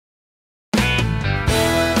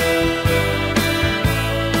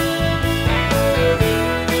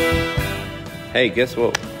Hey, guess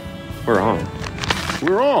what? We're on.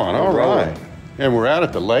 We're on, all rolling. right. And we're out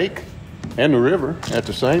at the lake and the river at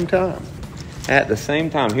the same time. At the same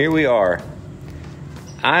time, here we are.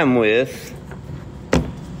 I'm with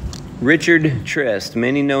Richard Trest.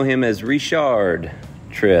 Many know him as Richard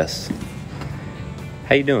Trest.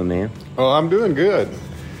 How you doing, man? Oh, I'm doing good.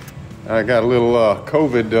 I got a little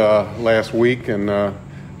COVID last week, and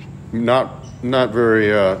not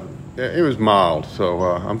very. It was mild, so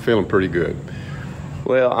I'm feeling pretty good.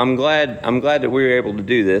 Well, I'm glad that we were able to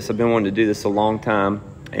do this. I've been wanting to do this a long time,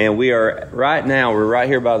 and we're right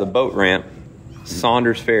here by the boat ramp,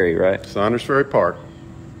 Saunders Ferry, right? Saunders Ferry Park.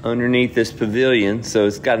 Underneath this pavilion, so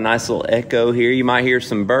it's got a nice little echo here. You might hear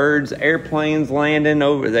some birds, airplanes landing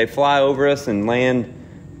over. They fly over us and land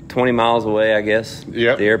 20 miles away, I guess.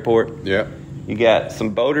 Yep. The airport. Yep. You got some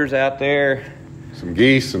boaters out there. Some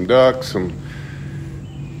geese, some ducks,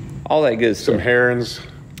 all that good stuff. some herons.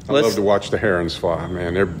 I love to watch the herons fly,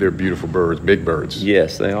 man. They're beautiful birds, big birds.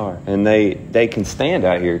 Yes, they are. And they can stand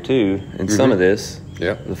out here, too, in some of this.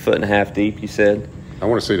 Yep. A foot and a half deep, you said. I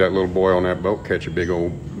want to see that little boy on that boat catch a big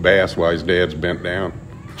old bass while his dad's bent down.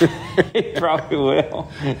 He probably will.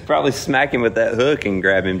 Probably smack him with that hook and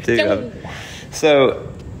grab him, too.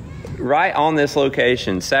 So, right on this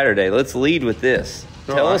location, Saturday, let's lead with this.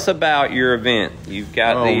 Tell us about your event. You've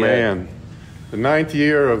got the 9th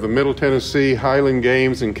year of the Middle Tennessee Highland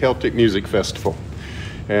Games and Celtic Music Festival.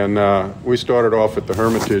 And we started off at the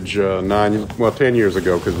Hermitage 10 years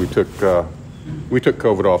ago, because we took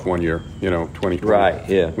COVID off 1 year, 2020. Right,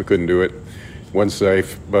 yeah. We couldn't do it. Wasn't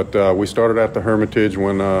safe. But we started at the Hermitage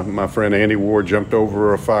when my friend Andy Ward jumped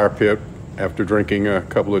over a fire pit after drinking a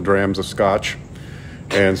couple of drams of scotch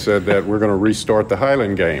and said that we're going to restart the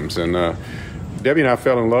Highland Games. And Debbie and I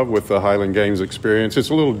fell in love with the Highland Games experience. It's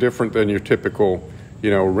a little different than your typical,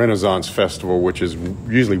 Renaissance festival, which is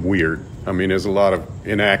usually weird. I mean, there's a lot of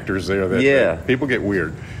enactors there that people get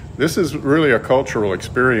weird. This is really a cultural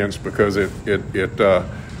experience because it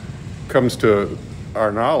comes to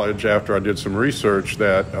our knowledge after I did some research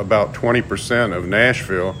that about 20% of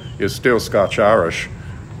Nashville is still Scotch-Irish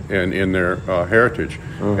in their heritage.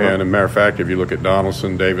 And as a matter of fact, if you look at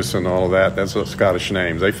Donaldson, Davison, all of that, that's Scottish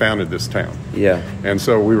names. They founded this town. Yeah. And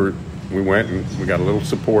so we went and we got a little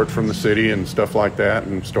support from the city and stuff like that,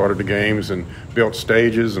 and started the games and built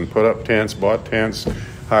stages and put up tents, bought tents,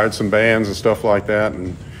 hired some bands and stuff like that.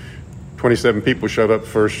 And 27 people showed up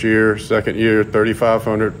first year, second year,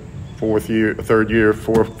 3,500, third year,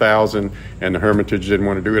 4,000, and the Hermitage didn't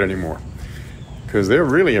want to do it anymore because they're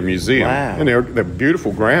really a museum. Wow. And they're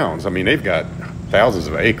beautiful grounds. I mean, they've got thousands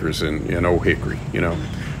of acres in Old Hickory,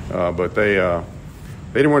 but they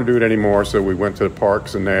didn't want to do it anymore, so we went to the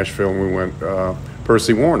parks in Nashville, and we went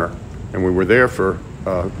Percy Warner, and we were there for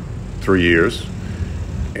 3 years,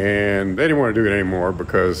 and they didn't want to do it anymore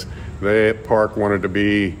because that park wanted to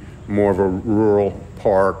be more of a rural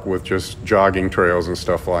park with just jogging trails and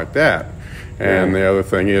stuff like that. And the other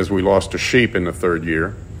thing is we lost a sheep in the third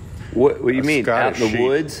year. What do you mean, out in the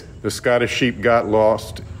woods? The Scottish sheep got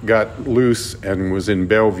loose, and was in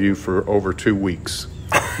Bellevue for over 2 weeks.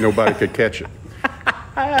 Nobody could catch it.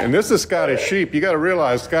 And this is Scottish sheep. You got to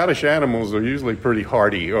realize Scottish animals are usually pretty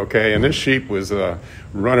hardy, okay? And this sheep was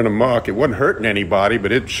running amok. It wasn't hurting anybody,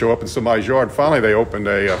 but it'd show up in somebody's yard. Finally, they opened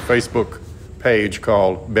a Facebook page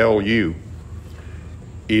called Bellevue,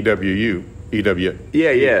 EWU.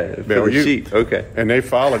 Yeah, for the sheep. Okay. And they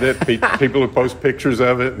followed it. People would post pictures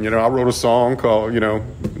of it. And, I wrote a song called,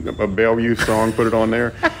 a Bellevue song, put it on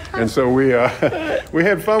there. And so we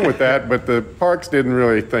had fun with that, but the parks didn't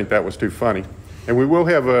really think that was too funny. And we will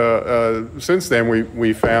have since then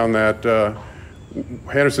we found that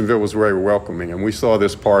Hendersonville was very welcoming, and we saw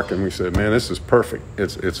this park and we said, man, this is perfect.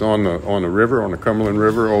 It's on the river, on the Cumberland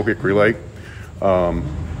River, Old Hickory Lake.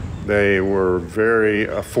 They were very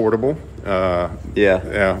affordable.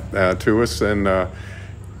 To us, and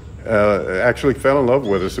actually fell in love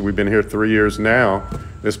with us. We've been here 3 years now.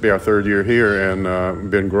 This will be our third year here,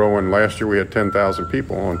 and been growing. Last year we had 10,000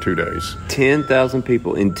 people on 2 days. 10,000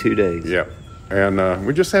 people in 2 days. Yeah, and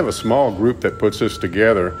we just have a small group that puts this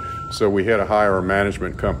together. So we had to hire a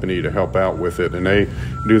management company to help out with it, and they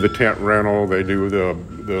do the tent rental. They do the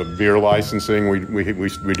beer licensing.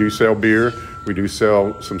 We do sell beer. We do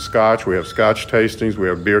sell some scotch. We have scotch tastings. We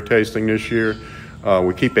have beer tasting this year.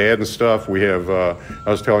 We keep adding stuff. We have. I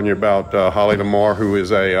was telling you about Holly Lamar, who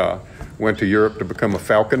is went to Europe to become a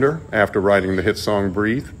falconer after writing the hit song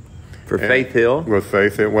 "Breathe." For Faith Hill? With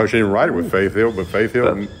Faith Hill. Well, she didn't write it with Faith Hill, but Faith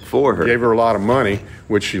Hill for her. Gave her a lot of money,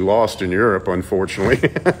 which she lost in Europe,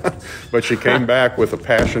 unfortunately. But she came back with a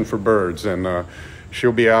passion for birds. And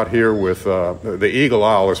she'll be out here with the eagle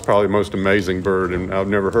owl is probably the most amazing bird, and I've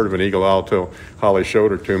never heard of an eagle owl till Holly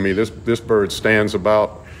showed her to me. This bird stands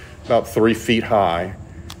about 3 feet high,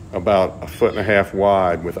 about 1.5 feet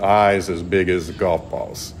wide, with eyes as big as golf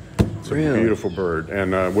balls. It's a beautiful bird.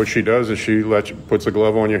 And what she does is she puts a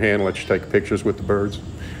glove on your hand, lets you take pictures with the birds.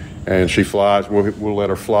 And she flies. We'll let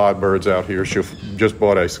her fly birds out here. She just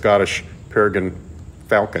bought a Scottish peregrine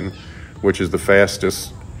falcon, which is the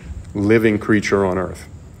fastest living creature on Earth.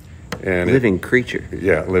 And living creature?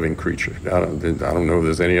 Yeah, living creature. I don't know if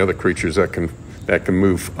there's any other creatures that can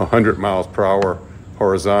move 100 miles per hour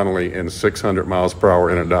horizontally and 600 miles per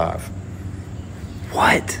hour in a dive.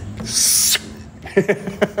 What?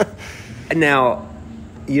 Now,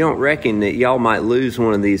 you don't reckon that y'all might lose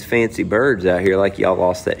one of these fancy birds out here like y'all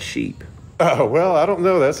lost that sheep? Well, I don't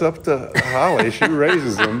know. That's up to Holly. She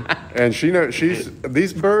raises them, and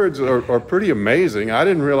these birds are pretty amazing. I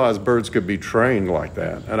didn't realize birds could be trained like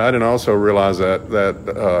that, and I didn't also realize that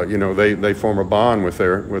they form a bond with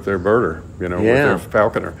their birder, with their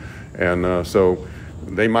falconer, and so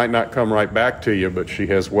they might not come right back to you, but she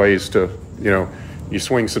has ways to, you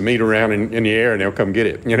swing some meat around in the air and they'll come get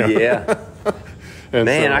it. Yeah. And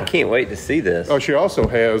man, I can't wait to see this. Oh, she also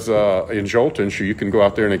has, in Jolton, you can go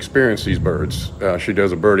out there and experience these birds. She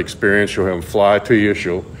does a bird experience. She'll have them fly to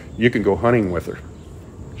you. You can go hunting with her.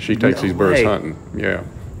 She takes these birds hunting. Yeah.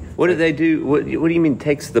 What do they do? What do you mean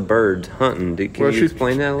takes the birds hunting? Can you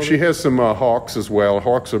explain that a little bit? She has some hawks as well.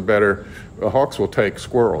 Hawks are better. Hawks will take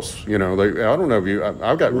squirrels. I don't know if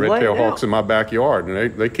I've got red-tailed hawks in my backyard,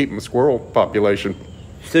 and they keep the squirrel population.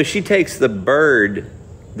 So she takes the bird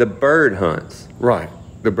hunts. Right.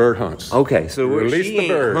 The bird hunts. Okay, so release she the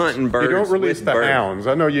birds. Hunting birds. You don't release the birds. Hounds.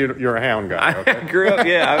 I know you're a hound guy. Okay? I grew up.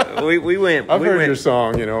 Yeah, we went. I've heard your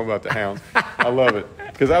song, about the hounds. I love it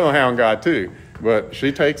because I'm a hound guy too. But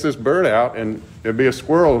she takes this bird out, and there'll be a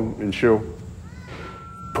squirrel, and she'll,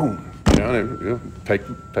 boom, take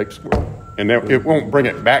the squirrel, and it won't bring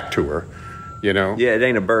it back to her. Yeah, it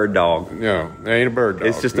ain't a bird dog. No, it ain't a bird dog.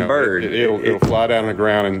 It's just a bird. It'll fly down on the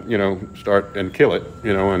ground and start and kill it.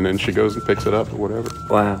 And then she goes and picks it up or whatever.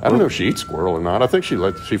 Wow. I don't know if she eats squirrel or not. I think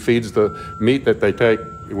she feeds the meat that they take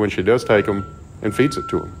when she does take them and feeds it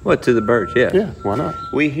to them. What, to the birds? Yeah. Yeah. Why not?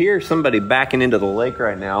 We hear somebody backing into the lake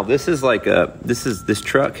right now. This is like this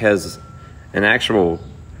truck has an actual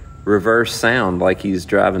reverse sound, like he's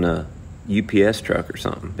driving a UPS truck or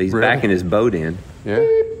something. He's backing his boat in. Yeah.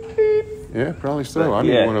 Yeah, probably so. I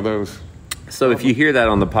need one of those. So if you hear that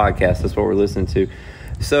on the podcast, that's what we're listening to.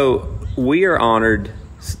 So we are honored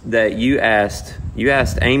that you asked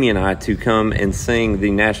Amy and I to come and sing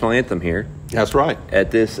the national anthem here. That's right.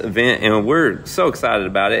 At this event, and we're so excited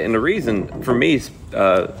about it. And the reason for me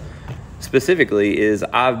specifically is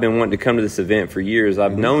I've been wanting to come to this event for years.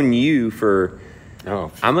 I've known you for,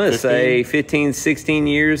 I'm going to say 15, 16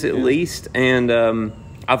 years at least. And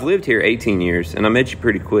I've lived here 18 years, and I met you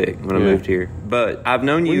pretty quick when I moved here. But I've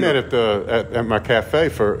known you. We met at my cafe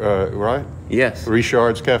right? Yes.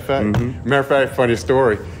 Richard's Cafe. Mm-hmm. Matter of fact, funny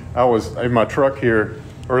story. I was in my truck here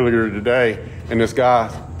earlier today, and this guy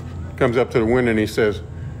comes up to the window and he says,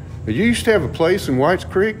 "You used to have a place in Whites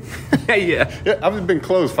Creek?" Yeah. I've been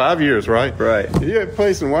closed 5 years, right? Right. You have a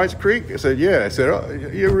place in Whites Creek? I said, yeah. I said,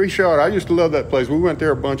 Richard, I used to love that place. We went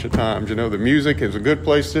there a bunch of times. The music is a good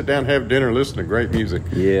place to sit down, have dinner, listen to great music.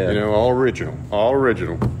 Yeah. All original.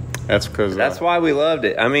 That's because... That's why we loved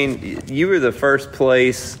it. I mean, you were the first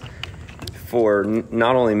place for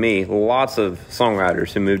not only me, lots of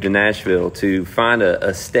songwriters who moved to Nashville to find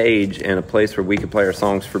a stage and a place where we could play our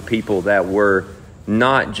songs for people that were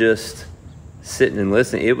not just sitting and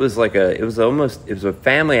listening. It was a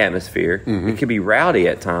family atmosphere. Mm-hmm. It could be rowdy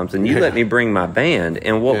at times, and you let me bring my band.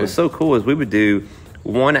 And what was so cool is we would do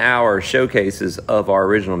 1 hour showcases of our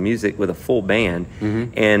original music with a full band.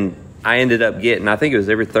 Mm-hmm. And I ended up getting, I think it was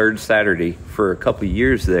every third Saturday for a couple of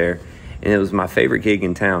years there. And it was my favorite gig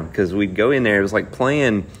in town because we'd go in there. It was like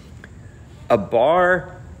playing a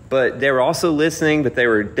bar, but they were also listening. But they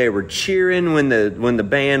were cheering when the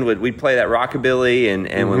band we'd play that rockabilly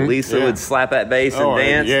and when Lisa would slap that bass and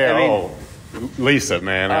dance. Yeah, Lisa,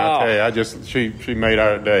 man, I tell you, she made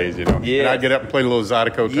our days, Yeah. And I'd get up and play a little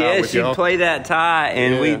Zydeco tie with you. Yeah, she'd play that tie,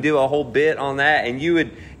 and we'd do a whole bit on that. And you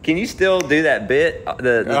would. Can you still do that bit?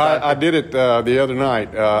 I did it the other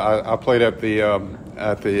night. I played at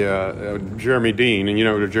the Jeremy Dean, and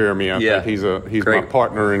the Jeremy. I think he's my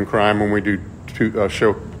partner in crime when we do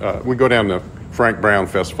we go down to Frank Brown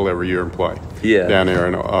Festival every year and play. Yeah, down there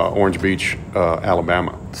in Orange Beach,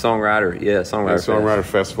 Alabama. Songwriter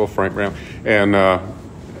Festival, Frank Brown, and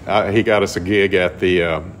he got us a gig at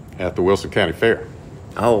the Wilson County Fair.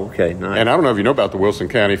 Oh, okay, nice. And I don't know if you know about the Wilson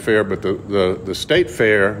County Fair, but the state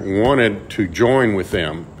fair wanted to join with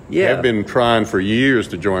them. Yeah. Have been trying for years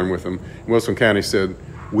to join with them. Wilson County said,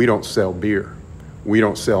 we don't sell beer. We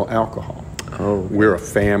don't sell alcohol. Oh. We're a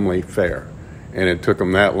family fair. And it took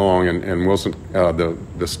them that long, and Wilson,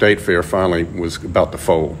 the state fair finally was about to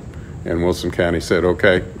fold. And Wilson County said,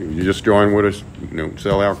 okay, you just join with us,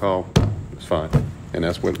 sell alcohol, it's fine. And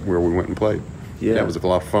that's where we went and played. Yeah. That was a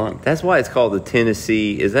lot of fun. That's why it's called the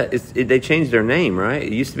Tennessee. They changed their name, right?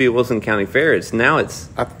 It used to be a Wilson County Fair.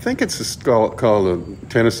 I think it's called the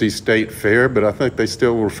Tennessee State Fair, but I think they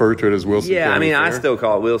still refer to it as Wilson County Fair. I still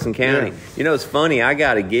call it Wilson County. Yeah. It's funny. I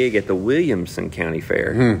got a gig at the Williamson County Fair,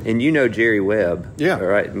 and Jerry Webb, all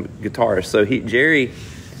right, guitarist. So Jerry,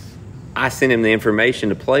 I sent him the information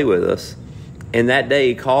to play with us, and that day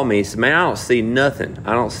he called me. He said, "Man, I don't see nothing.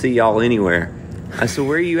 I don't see y'all anywhere." I said,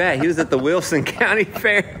 "Where are you at?" He was at the Wilson County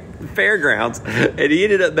Fairgrounds, and he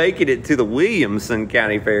ended up making it to the Williamson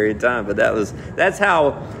County Fair in time. But that's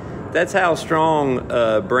how strong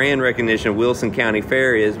brand recognition Wilson County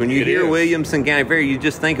Fair is. When you hear Williamson County Fair, you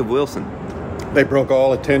just think of Wilson. They broke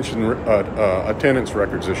all attendance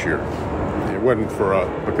records this year. It wasn't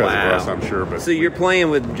because of us, I'm sure. But so you're playing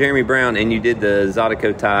with Jeremy Brown, and you did the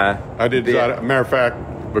Zydeco tie. I did. Matter of fact,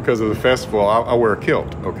 because of the festival, I wear a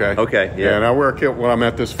kilt, okay? Okay, yeah. And I wear a kilt when I'm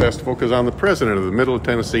at this festival because I'm the president of the Middle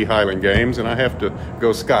Tennessee Highland Games, and I have to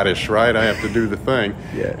go Scottish, right? I have to do the thing.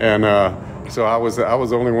 Yeah. And so I was the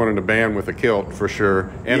only one in the band with a kilt for sure,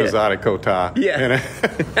 and a Zydeco tie. Yeah.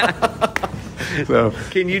 So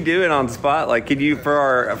can you do it on the spot? Like, can you for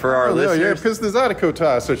our listeners? Yeah, because the Zydeco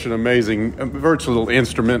tie is such an amazing versatile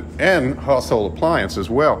instrument and household appliance as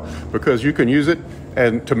well, because you can use it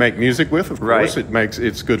and to make music with. Of course,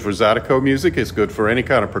 it's good for Zydeco music. It's good for any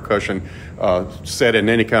kind of percussion set in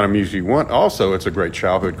any kind of music you want. Also, it's a great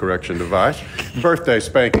childhood correction device, birthday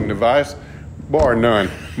spanking device. Bar none.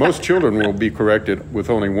 Most children will be corrected with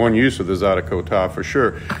only one use of the Zydeco tie for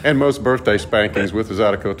sure. And most birthday spankings with the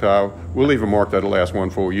Zydeco tie will leave a mark that'll last one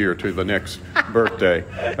full year to the next birthday.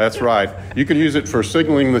 That's right. You can use it for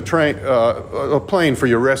signaling a plane for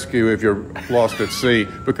your rescue if you're lost at sea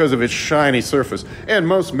because of its shiny surface. And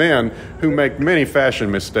most men who make many fashion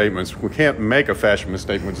misstatements, we can't make a fashion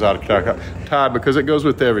misstatement with Zydeco tie because it goes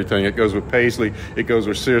with everything. It goes with paisley, it goes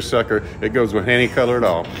with seersucker, it goes with any color at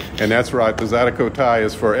all. And that's right, the Zydeco tie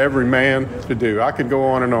is for every man to do. I could go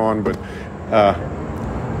on, but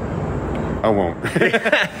I won't.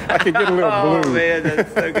 I could get a little blue. Oh man,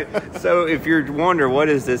 that's so good. So if you're wondering what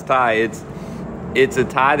is this tie, it's a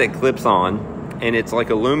tie that clips on, and it's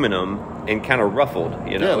like aluminum and kind of ruffled.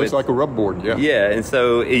 Yeah, it's like a rub board. Yeah. Yeah, and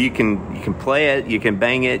so you can play it, you can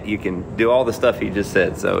bang it, you can do all the stuff he just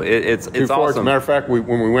said. So it's awesome. As a matter of fact, when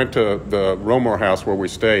we went to the Romar House where we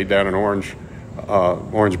stayed down in Orange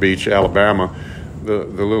Beach, Alabama, the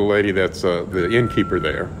little lady that's the innkeeper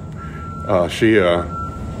there,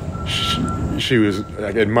 she was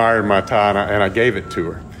admiring my tie, and I gave it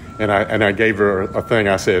to her, and I gave her a thing.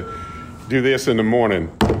 I said, "Do this in the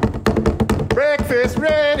morning. Breakfast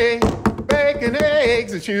ready, bacon,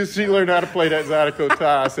 eggs." And she learned how to play that Zydeco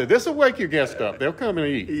tie. I said, "This will wake your guests up. They'll come and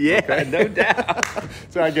eat." Yeah, okay? No doubt.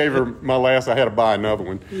 So I gave her my last. I had to buy another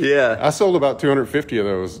one. Yeah, I sold about 250 of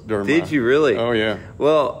those during. Did you really? Oh yeah.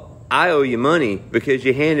 Well, I owe you money because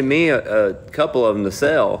you handed me a couple of them to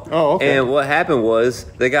sell. Oh, okay. And what happened was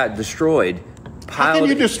they got destroyed. How can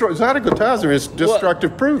you destroy Zydeco ties? It's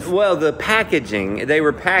destructive proof. Well, the packaging, they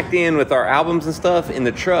were packed in with our albums and stuff in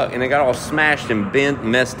the truck, and they got all smashed and bent,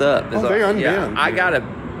 messed up. Oh, they unbent. Yeah,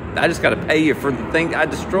 I just got to pay you for the thing. I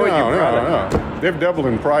destroyed your product. No. They've doubled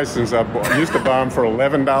in price since I used to buy them for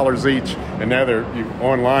 $11 each, and now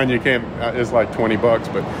online you can't. It's like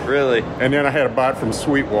 $20, but really. And then I had to buy it from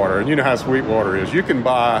Sweetwater, and you know how Sweetwater is. You can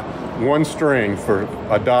buy one string for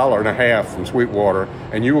 $1.50 from Sweetwater,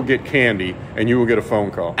 and you will get candy, and you will get a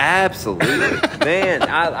phone call. Absolutely, man.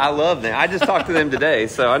 I love them. I just talked to them today,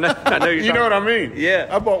 so I know you're. You know what I mean? Yeah.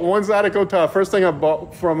 I bought one Zydeco tie. First thing I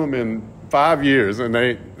bought from them in 5 years, and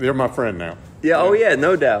they're my friend now. Yeah. Oh yeah,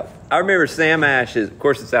 no doubt. I remember Sam Ash of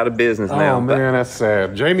course, it's out of business now. Oh man, that's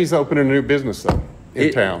sad. Jamie's opening a new business though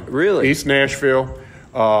in town. Really? East Nashville.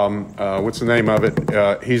 What's the name of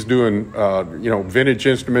it? He's doing vintage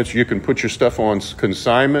instruments. You can put your stuff on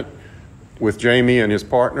consignment with Jamie and his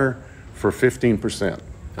partner for 15%,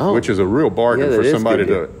 which is a real bargain for somebody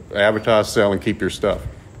to advertise, sell, and keep your stuff.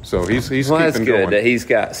 So he's keeping that's good going. That he's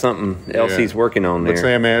got something else he's working on there. But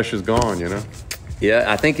Sam Ash is gone, Yeah,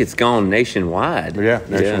 I think it's gone nationwide. Yeah,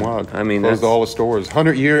 nationwide. Yeah. I mean, closed all the stores.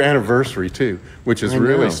 100-year anniversary too, which is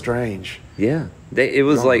really strange. Yeah, it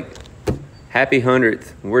was like happy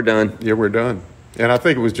 100th. We're done. Yeah, we're done. And I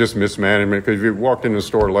think it was just mismanagement, because if you walked into the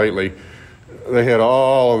store lately, they had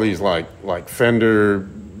all of these like Fender,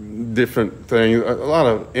 different things, a lot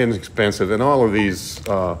of inexpensive, and all of these.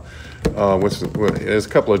 There's a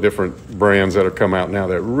couple of different brands that have come out now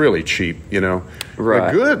that are really cheap.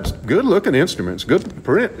 Right? Good looking instruments, good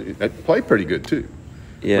print, they play pretty good too.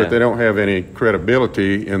 Yeah. But they don't have any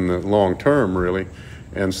credibility in the long term, really.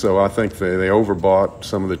 And so I think they overbought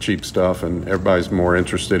some of the cheap stuff, and everybody's more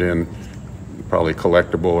interested in probably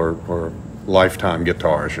collectible or lifetime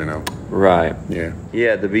guitars, Right. Yeah.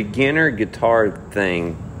 Yeah, the beginner guitar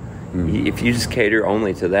thing, if you just cater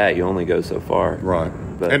only to that, you only go so far. Right.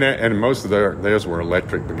 But, and most of theirs were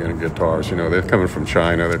electric beginner guitars. They're coming from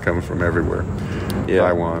China. They're coming from everywhere. Yeah.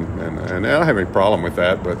 Taiwan. And I don't have any problem with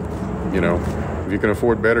that, but, if you can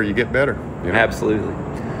afford better, you get better. Absolutely.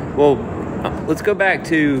 Well, let's go back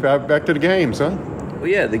to the games, huh? Well,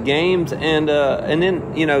 yeah, the games, and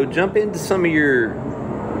then jump into some of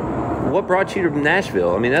what brought you to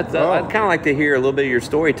Nashville. I mean, I'd kind of like to hear a little bit of your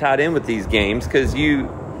story tied in with these games, because they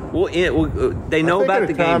know about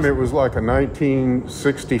the games. It was like a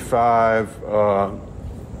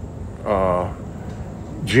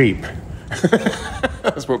 1965 Jeep.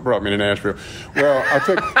 That's what brought me to Nashville. Well, I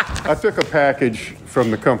took a package from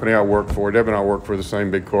the company I worked for. Deb and I worked for the same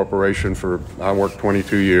big corporation I worked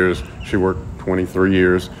 22 years. She worked 23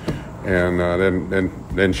 years. And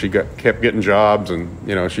then she kept getting jobs,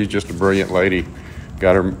 and she's just a brilliant lady.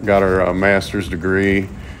 Got her master's degree,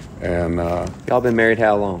 and y'all been married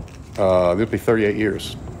how long? It'll be 38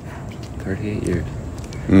 years. 38 years.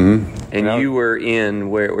 Mm-hmm. And you were in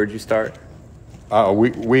where'd you start?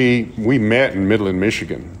 We met in Midland,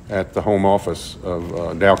 Michigan, at the home office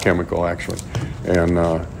of Dow Chemical, actually, and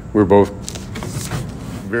we're both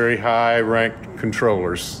very high-ranked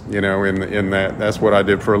controllers. In that, that's what I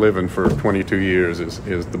did for a living for 22 years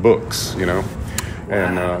is the books.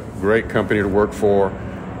 And great company to work for.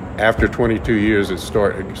 After 22 years,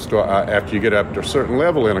 after you get up to a certain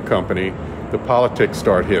level in a company, the politics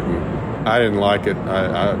start hitting. I didn't like it.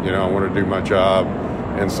 I wanted to do my job.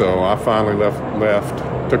 And so I finally left,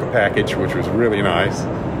 took a package, which was really nice.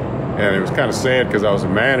 And it was kind of sad because I was a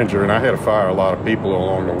manager, and I had to fire a lot of people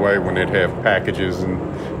along the way when they'd have packages and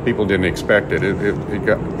people didn't expect it. It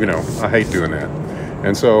got, I hate doing that.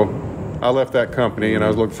 And so I left that company, and I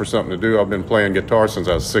was looking for something to do. I've been playing guitar since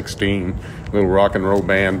I was 16, little rock and roll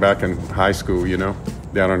band back in high school,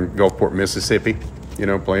 down in Gulfport, Mississippi,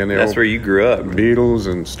 playing the That's where you grew up.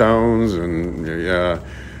 Beatles and Stones and,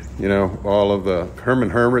 all of the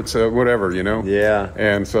Herman Hermits, whatever, Yeah.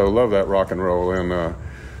 And so love that rock and roll. And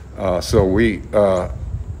I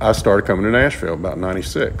started coming to Nashville about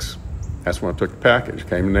 96. That's when I took the package.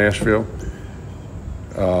 Came to Nashville,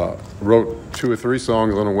 wrote 2 or 3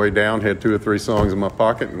 songs on the way down, had 2 or 3 songs in my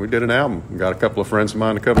pocket, and we did an album. Got a couple of friends of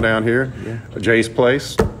mine to come down here. Yeah. Jay's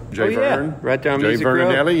Place, Jay Vern. Right down Jay Music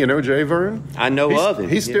Road. Vernelli, Jay Vern? I know of him.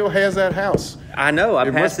 He still has that house. I know.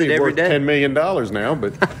 I pass it every day. $10 million now,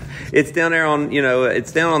 but... It's down there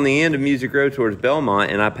it's down on the end of Music Road towards Belmont,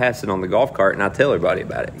 and I pass it on the golf cart, and I tell everybody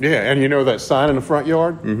about it. Yeah, and that sign in the front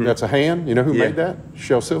yard? Mm-hmm. That's a hand? You know who made that?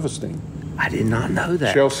 Shel Silverstein. I did not know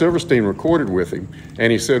that. Shel Silverstein recorded with him,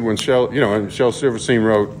 and he said when Shel Silverstein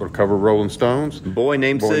wrote or covered Rolling Stones. Boy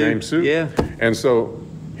Named Sue. Yeah. And so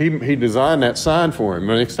he designed that sign for him.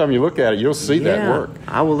 The next time you look at it, you'll see that work.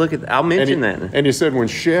 I will look at I'll mention that. And he said when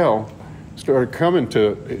Shel started coming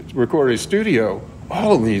to record his studio,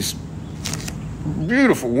 all of these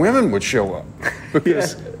beautiful women would show up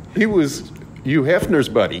because he was Hugh Hefner's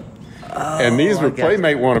buddy. Oh, and these were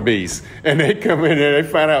Playmate wannabes. And they'd come in and they'd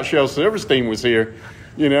find out Shel Silverstein was here,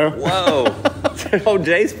 Whoa.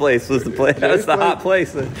 Jay's Place was the place. That was the hot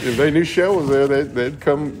place. If they knew Shel was there, they'd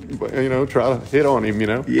come, try to hit on him,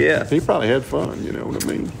 Yeah. He probably had fun, you know what I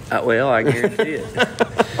mean? Well, I guarantee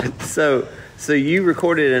it. So you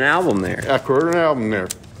recorded an album there. I recorded an album there.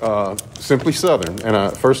 Simply Southern,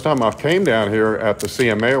 and first time I came down here at the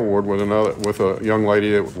CMA Award with a young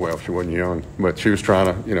lady. She wasn't young, but she was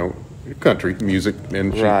trying to, country music,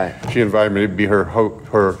 and she invited me to be her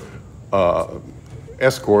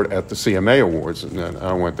escort at the CMA Awards, and then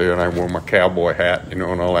I went there and I wore my cowboy hat, and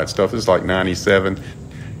all that stuff. It's like '97,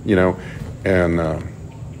 and I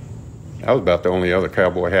was about the only other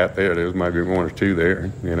cowboy hat there. There was maybe 1 or 2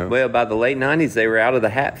 there, Well, by the late '90s, they were out of the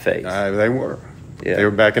hat phase. They were. Yeah. They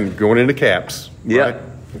were going into caps. Right?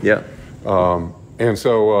 Yeah. And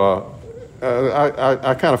so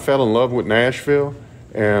I kind of fell in love with Nashville,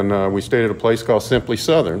 and we stayed at a place called Simply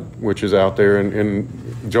Southern, which is out there in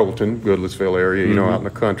Jolton, Goodlettsville area, out in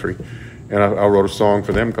the country. And I wrote a song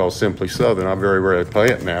for them called Simply Southern. I very rarely play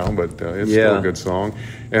it now, but it's still a good song.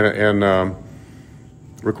 And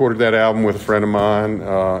recorded that album with a friend of mine,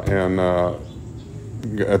 and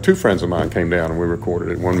two friends of mine came down and we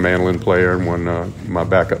recorded it. One mandolin player and one my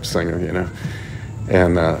backup singer, you know.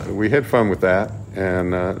 And we had fun with that.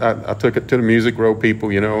 And I took it to the Music Row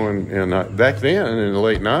people, you know, and back then in the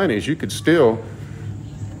late 90s, you could still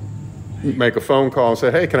make a phone call and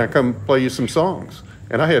say, hey, can I come play you some songs?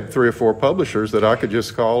 And I had 3 or 4 publishers that I could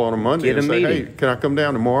just call on a Monday and say, hey, can I come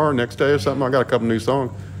down tomorrow or next day or something? I got a couple new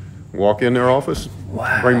songs. Walk in their office,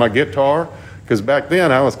 bring my guitar. Because back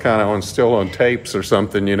then I was kind of still on tapes or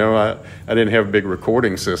something, you know. I didn't have a big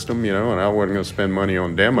recording system, you know, and I wasn't going to spend money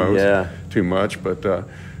on demos too much. But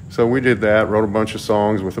so we did that, wrote a bunch of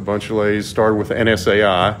songs with a bunch of ladies, started with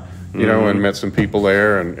NSAI, you know, and met some people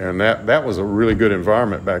there. And that was a really good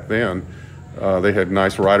environment back then. They had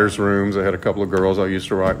nice writers' rooms. I had a couple of girls I used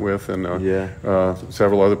to write with and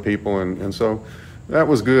several other people. And so that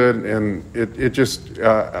was good. And it just,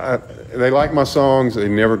 they liked my songs. They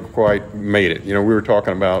never quite made it. You know, we were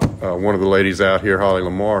talking about one of the ladies out here, Holly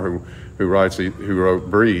Lamar, who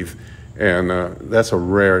wrote Breathe. And that's a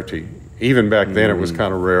rarity. Even back then, it was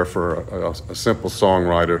kind of rare for a simple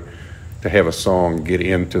songwriter to have a song get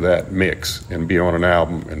into that mix and be on an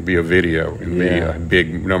album and be a video and be a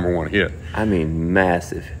big #1 hit. I mean,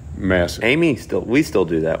 massive. Massive. We still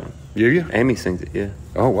do that one. Do you? Amy sings it, yeah.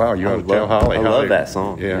 Oh, wow. You ought to tell Holly. I love that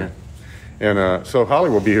song. Yeah. And so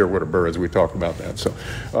Holly will be here with her birds. We talked about that. So,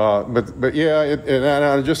 but yeah, and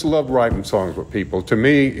I just love writing songs with people. To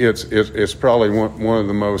me, it's probably one of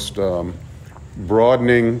the most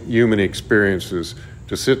broadening human experiences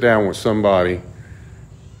to sit down with somebody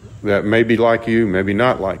that may be like you, maybe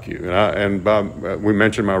not like you. And we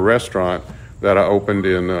mentioned my restaurant that I opened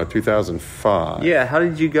in 2005. Yeah, how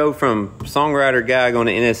did you go from songwriter guy going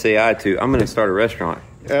to NSAI to I'm going to start a restaurant?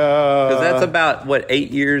 Because that's about,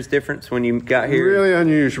 8 years difference when you got here? Really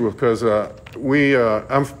unusual because I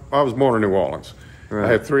was born in New Orleans. Right.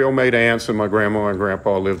 I had 3 old maid aunts, and my grandma and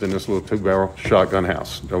grandpa lived in this little double-barrel shotgun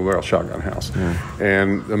house.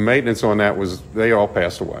 And the maintenance on that they all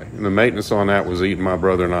passed away. And the maintenance on that was eating my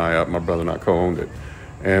brother and I up. My brother and I co-owned it.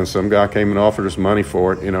 And some guy came and offered us money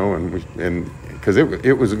for it, you know, and because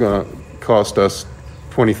it was going to cost us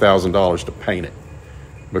 $20,000 to paint it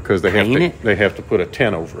because they have to put a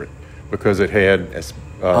tent over it because it had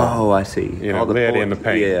I see. You know, lead in the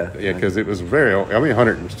paint. Yeah, because it was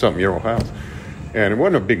 100-something-year-old house. And it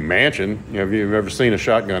wasn't a big mansion. You know, have you ever seen a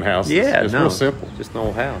shotgun house? Yeah, it's real simple. Just an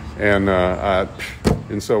old house.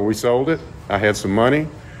 And so we sold it. I had some money.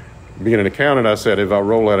 Being an accountant, I said, if I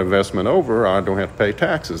roll that investment over, I don't have to pay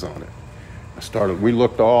taxes on it. We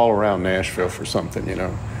looked all around Nashville for something, you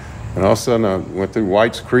know. And all of a sudden, I went through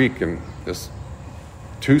White's Creek and this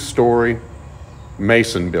 2-story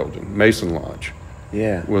Mason building, Mason Lodge.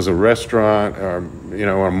 Yeah. Was a restaurant, you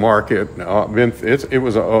know, a market. It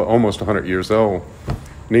was almost 100 years old.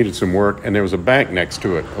 Needed some work, and there was a bank next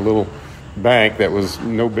to it, a little bank that was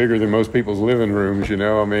no bigger than most people's living rooms, you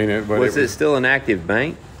know. I mean, was it still an active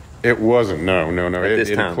bank? It wasn't. No.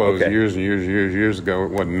 It closed years and years ago.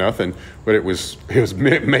 It wasn't nothing, but it was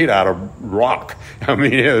made out of rock. I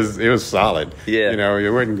mean, it was solid. Yeah. You know, it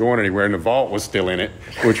wasn't going anywhere, and the vault was still in it,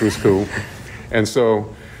 which was cool. And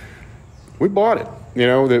so we bought it. You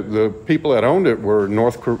know, the people that owned it were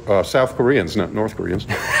South Koreans, not North Koreans.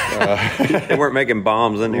 They weren't making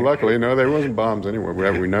bombs in there. Luckily, no, there wasn't bombs anywhere,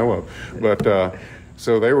 wherever we know of. But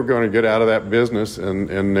so they were going to get out of that business,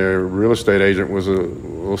 and their real estate agent was a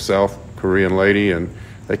little South Korean lady, and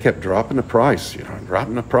they kept dropping the price, And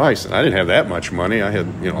I didn't have that much money. I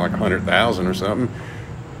had, like $100,000 or something.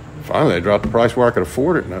 Finally, they dropped the price where I could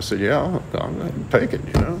afford it, and I said, "Yeah, I'll take it."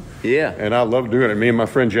 Yeah. And I love doing it. Me and my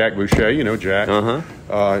friend Jack Boucher, Jack,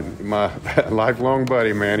 my lifelong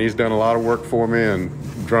buddy, man. He's done a lot of work for me and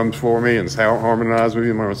drums for me and harmonized with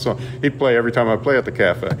me. So he'd play every time I play at the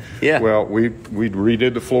cafe. Yeah. Well, we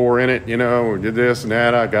redid the floor in it. We did this and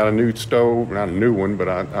that. I got a new stove, not a new one, but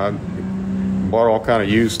I bought all kind of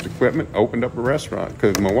used equipment. Opened up a restaurant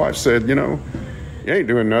because my wife said, "You ain't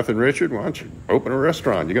doing nothing, Richard. Why don't you open a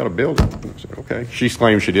restaurant? You got to build it." I said, "Okay." She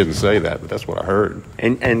claims she didn't say that, but that's what I heard.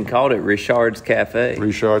 And called it Richard's Cafe.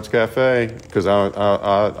 Richard's Cafe, because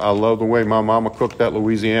I love the way my mama cooked that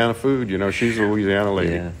Louisiana food. She's a Louisiana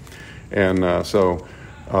lady. Yeah. And so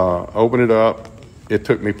open it up. It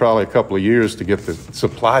took me probably a couple of years to get the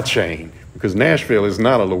supply chain, because Nashville is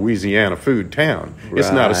not a Louisiana food town. Right.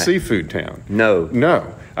 It's not a seafood town. No.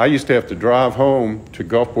 I used to have to drive home to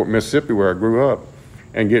Gulfport, Mississippi, where I grew up,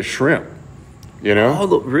 and get shrimp,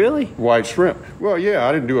 Oh, really? White shrimp. Well, yeah,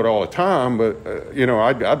 I didn't do it all the time, but,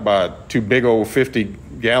 I'd buy 2 big old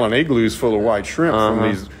 50-gallon igloos full of white shrimp from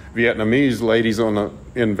these Vietnamese ladies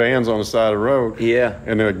in vans on the side of the road. Yeah.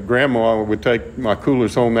 And the grandma would take my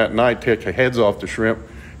coolers home that night, take the heads off the shrimp,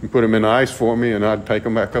 and put them in the ice for me, and I'd take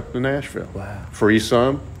them back up to Nashville. Wow. Freeze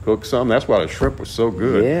some, cook some. That's why the shrimp was so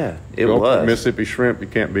good. Yeah, it was. Mississippi shrimp, you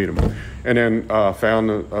can't beat them. And then found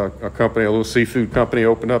a company, a little seafood company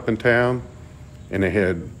opened up in town, and they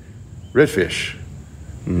had redfish.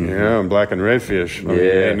 Mm-hmm. Yeah, and black and redfish. I mean,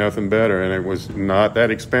 ain't nothing better, and it was not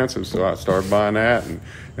that expensive. So I started buying that, and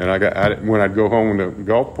when I'd go home to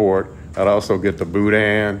Gulfport, I'd also get the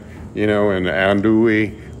boudin, and the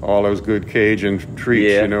andouille, all those good Cajun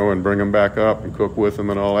treats, and bring them back up and cook with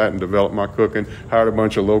them and all that, and develop my cooking. Hired a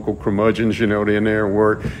bunch of local curmudgeons, in there and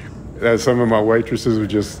work. Some of my waitresses were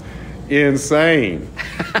just insane,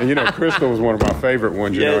 and Crystal was one of my favorite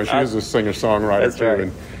ones. And she was a singer-songwriter too,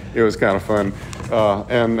 and it was kind of fun.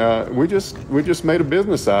 We just made a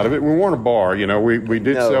business out of it. We weren't a bar, We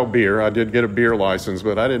did sell beer. I did get a beer license,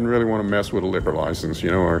 but I didn't really want to mess with a liquor license,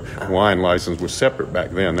 or wine license was separate back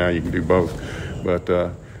then. Now you can do both. But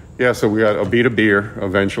so we got a beat of beer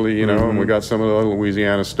eventually, and we got some of the other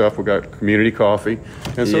Louisiana stuff. We got community coffee,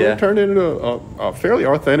 and so it turned into a fairly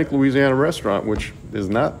authentic Louisiana restaurant, which is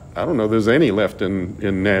not. I don't know. There's any left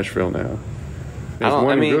in Nashville now. There's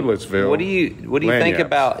one in Goodlettsville. What do you think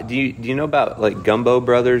about? Do you know about like Gumbo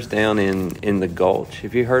Brothers down in the Gulch?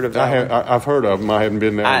 Have you heard of that? I've heard of them. I haven't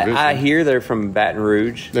been there. I hear they're from Baton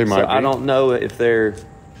Rouge. They might be. I don't know if they're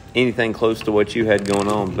anything close to what you had going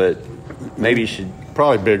on, but maybe you should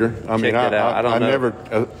probably bigger. I mean, I don't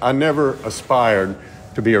know. I never aspired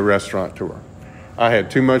to be a restaurateur. I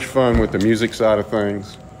had too much fun with the music side of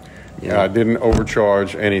things. Yeah. I didn't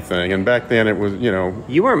overcharge anything, and back then it was,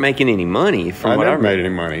 You weren't making any money I never made any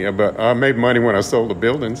money, but I made money when I sold the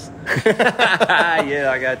buildings. Yeah,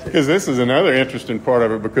 I got you. Because this is another interesting part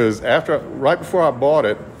of it, because right before I bought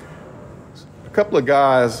it, a couple of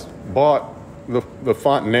guys bought the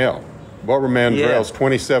Fontanelle, Barbara Mandrell's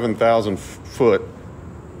 27,000-foot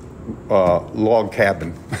log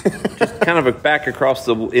cabin. Just kind of back across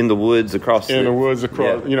in the woods across, not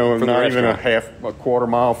even a quarter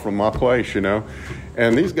mile from my place,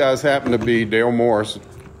 And these guys happen to be Dale Morris,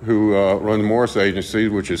 who runs Morris Agency,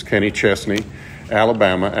 which is Kenny Chesney,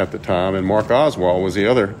 Alabama at the time, and Mark Oswald was the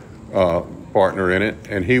other partner in it,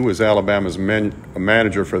 and he was Alabama's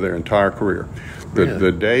manager for their entire career.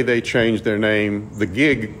 The day they changed their name, the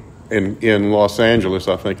gig in Los Angeles,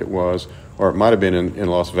 I think it was, or it might have been in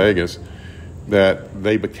Las Vegas, that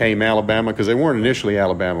they became Alabama, because they weren't initially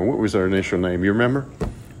Alabama. What was their initial name? You remember?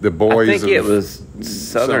 The Boys. I think it was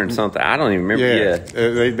Southern something. I don't even remember. Yeah.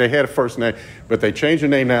 They had a first name, but they changed their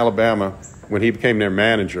name to Alabama when he became their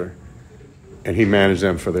manager, and he managed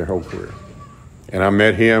them for their whole career. And I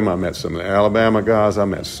met him. I met some of the Alabama guys. I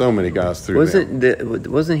met so many guys through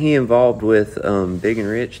Wasn't he involved with Big and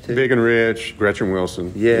Rich too? Big and Rich, Gretchen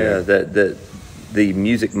Wilson. Yeah. The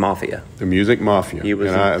Music Mafia. The Music Mafia. He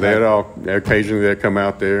was. Occasionally they'd come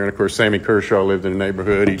out there, and of course Sammy Kershaw lived in the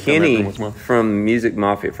neighborhood. Kenny from Music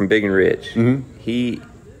Mafia, from Big and Rich. Mm-hmm.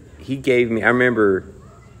 He gave me. I remember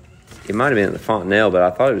it might have been at the Fontanelle, but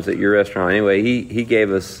I thought it was at your restaurant. Anyway, he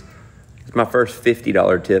gave us. It's my first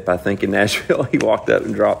 $50 tip, I think, in Nashville. He walked up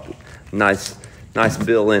and dropped a nice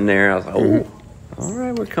bill in there. I was like, all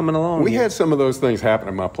right, we're coming along. We had some of those things happen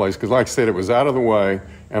at my place because, like I said, it was out of the way,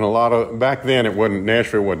 and back then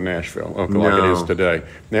Nashville wasn't Nashville like it is today.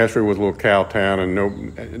 Nashville was a little cow town,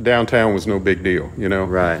 and downtown was no big deal,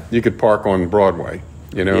 Right. You could park on Broadway,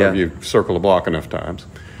 if you circle the block enough times.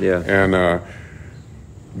 Yeah. And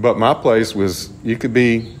but my place was you could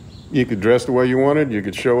dress the way you wanted. You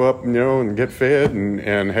could show up, and get fed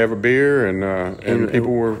and have a beer, and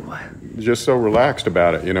people were just so relaxed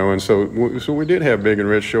about it, And so we did have Big and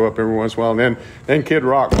Rich show up every once in a while. And then Kid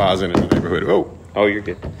Rock buys into the neighborhood. Oh, you're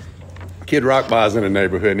good. Kid Rock buys in the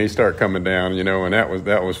neighborhood, and he started coming down, and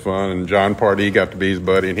that was fun. And John Pardee got to be his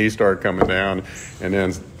buddy, and he started coming down. And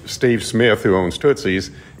then Steve Smith, who owns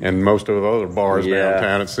Tootsie's and most of the other bars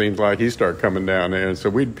downtown, it seems like he started coming down there. And so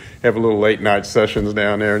we'd have a little late night sessions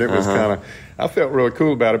down there, and it was I felt really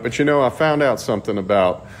cool about it. But, I found out something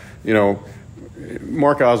about,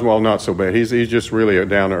 Mark Oswald, not so bad. He's just really a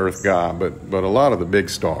down-to-earth guy. But a lot of the big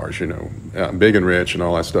stars, Big and Rich and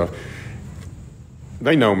all that stuff,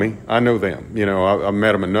 they know me. I know them. I've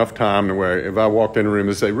met them enough time to where if I walked in the room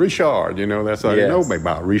and say, Richard, that's how you know me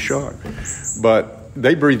about Richard. But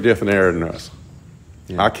they breathe different air than us.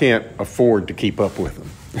 Yeah. I can't afford to keep up with them.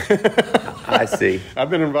 I see. I've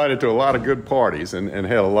been invited to a lot of good parties and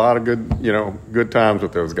had a lot of good times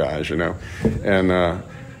with those guys, And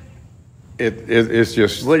it's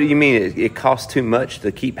just... What do you mean? It costs too much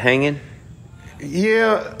to keep hanging?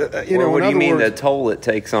 Yeah, Or what do you mean the toll it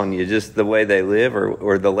takes on you? Just the way they live,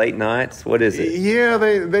 or the late nights? What is it? Yeah,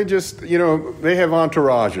 they just, they have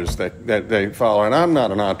entourages that they follow, and I'm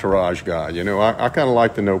not an entourage guy. I kind of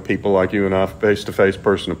like to know people like you and I, face to face,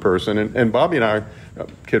 person to person, and Bobby and I,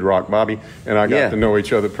 Kid Rock Bobby, and I got to know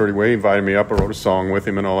each other pretty well. He invited me up, I wrote a song with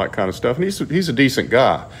him and all that kind of stuff, and he's a decent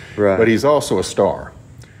guy, right? But he's also a star,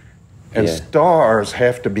 and stars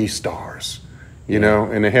have to be stars,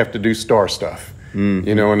 and they have to do star stuff. And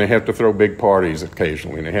they have to throw big parties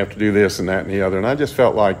occasionally, and they have to do this and that and the other. And I just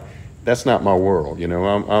felt like that's not my world.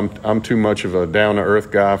 I'm too much of a down to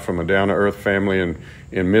earth guy from a down to earth family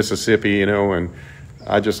in Mississippi. And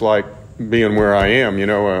I just like being where I am. As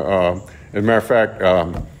a matter of fact,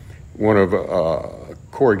 one of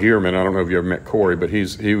Corey Gearman, I don't know if you ever met Corey, but he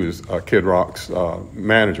was Kid Rock's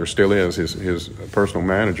manager, still is his personal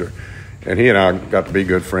manager. And he and I got to be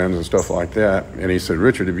good friends and stuff like that. And he said,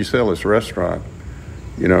 Richard, if you sell this restaurant,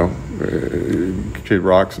 Kid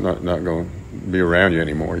Rock's not going to be around you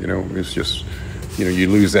anymore. It's just, you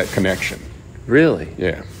lose that connection. Really?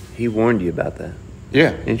 Yeah. He warned you about that?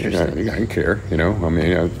 Yeah. Interesting. I didn't care,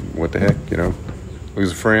 what the heck,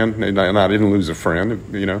 lose a friend. And I didn't lose a friend,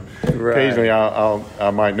 Right. Occasionally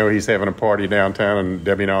I might know he's having a party downtown, and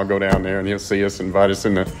Debbie and I'll go down there, and he'll see us, invite us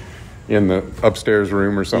in the upstairs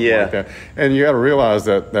room or something like that. And you got to realize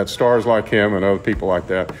that stars like him and other people like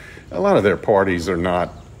that, a lot of their parties are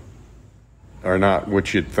not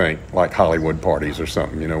what you'd think, like Hollywood parties or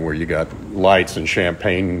something, where you got lights and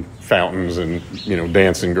champagne fountains and,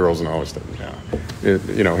 dancing girls and all this stuff.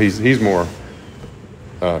 He's more,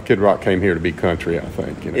 Kid Rock came here to be country, I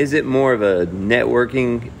think. Is it more of a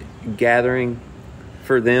networking gathering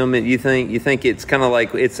for them? You think it's kind of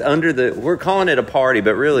like it's we're calling it a party,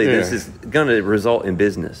 but really this is going to result in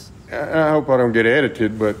business. I hope I don't get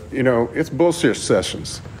edited, but it's bullshit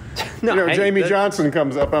sessions. Jamie Johnson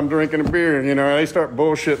comes up, I'm drinking a beer, and they start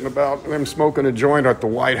bullshitting about them smoking a joint at the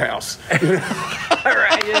White House.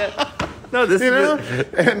 Right? Yeah. No, this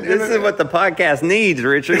is what the podcast needs,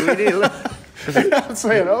 Richard. We need. I'm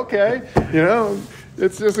saying, okay,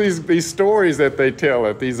 it's just these stories that they tell,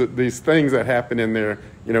 that these things that happen in their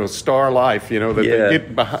star life,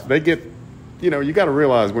 that they get you got to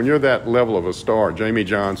realize when you're that level of a star, Jamie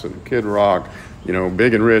Johnson, Kid Rock,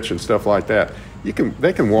 Big and Rich and stuff like that,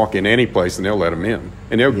 they can walk in any place and they'll let them in,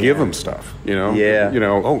 and they'll give them stuff,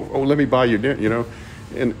 let me buy you dinner,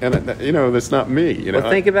 and that's not me, Well,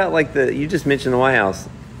 think about you just mentioned the White House.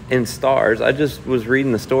 In stars, I just was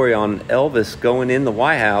reading the story on Elvis going in the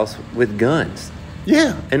White House with guns.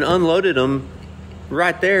 Yeah. And unloaded them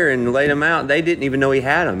right there and laid them out. They didn't even know he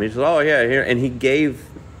had them. He said, oh, yeah, here. And he gave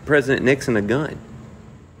President Nixon a gun.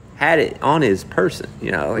 Had it on his person,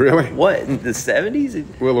 Really? What, in the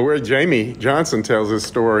 70s? Well, the way Jamie Johnson tells this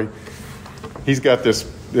story, he's got this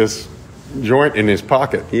joint in his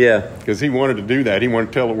pocket. Yeah. Because he wanted to do that. He wanted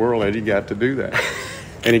to tell the world that he got to do that.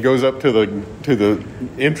 And he goes up to the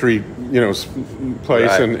entry, place,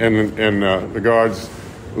 right. and the guards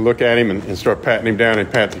look at him and start patting him down and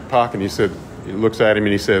pat his pocket. And he looks at him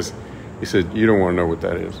and he said, you don't want to know what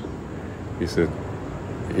that is. He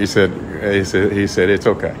said, it's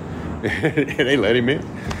okay. And they let him in.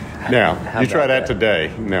 Now, you try that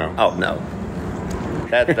today. No. Oh, no.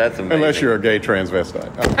 That's amazing. Unless you're a gay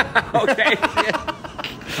transvestite. Okay. Yeah.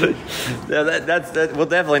 No, that's we'll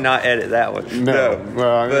definitely not edit that one. No.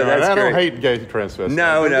 Well, I don't hate gay transvestites.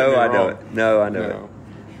 No, I know it. No, I know it.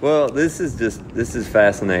 Well, this is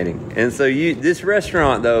fascinating. And so this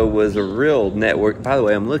restaurant though was a real network. By the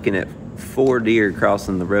way, I'm looking at 4 deer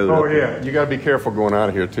crossing the road. Oh yeah, you got to be careful going out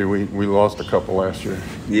of here too. We lost a couple last year.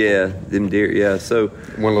 Yeah, them deer. Yeah, so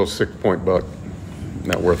one little 6-point buck,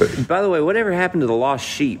 not worth it. By the way, whatever happened to the lost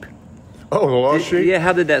sheep? Oh, the lost sheep? Yeah,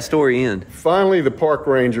 how did that story end? Finally, the park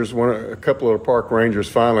rangers, a couple of the park rangers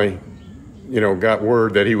finally, got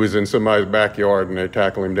word that he was in somebody's backyard, and they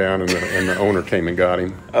tackled him down, and the owner came and got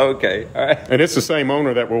him. Okay, all right. And it's the same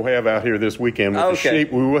owner that we'll have out here this weekend with the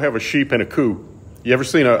sheep. We will have a sheep and a coo. You ever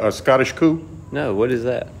seen a Scottish coo? No, what is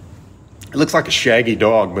that? It looks like a shaggy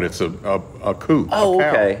dog, but it's a coo. Oh, a cow.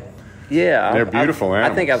 Okay. Yeah. They're beautiful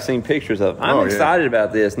animals. I think I've seen pictures of them. I'm excited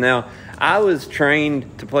about this. Now, I was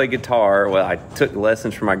trained to play guitar. Well, I took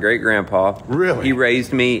lessons from my great-grandpa. Really? He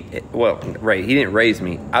raised me. Well, he didn't raise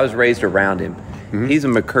me. I was raised around him. Mm-hmm. He's a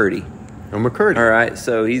McCurdy. A McCurdy. All right.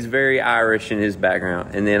 So he's very Irish in his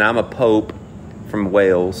background. And then I'm a Pope from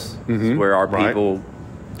Wales, where our people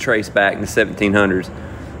trace back in the 1700s.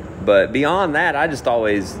 But beyond that, I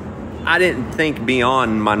didn't think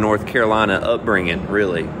beyond my North Carolina upbringing,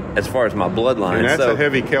 really, as far as my bloodline. And that's a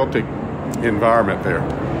heavy Celtic environment there.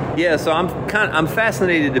 Yeah, so I'm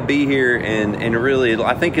fascinated to be here, and really,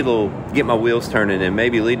 I think it'll get my wheels turning and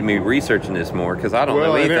maybe lead to me researching this more, because I don't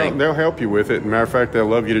know anything. They'll help you with it. Matter of fact, they'll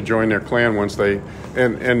love you to join their clan once they.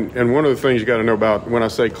 And one of the things you got to know about when I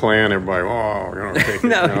say clan, everybody, take it.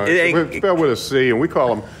 No, it's spelled with a C, and we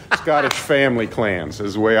call them Scottish family clans.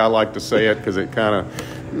 Is the way I like to say it, because it kind of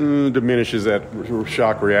diminishes that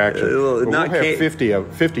shock reaction. We'll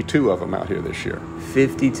have 52 of them out here this year.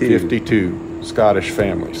 52 Scottish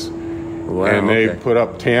families. Wow, and they put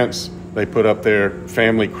up tents, they put up their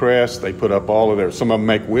family crest, they put up all of their, some of them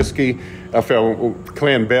make whiskey. I felt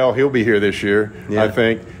Clan Bell, he'll be here this year, I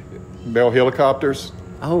think. Bell Helicopters.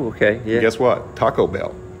 Oh, okay, yeah. Guess what? Taco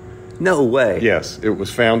Bell. No way. Yes, it was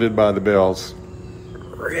founded by the Bells.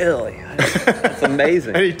 Really? That's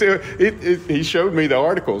amazing. And he showed me the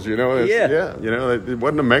articles, you know. It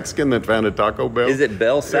wasn't a Mexican that founded Taco Bell. Is it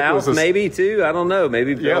Bell South maybe too? I don't know.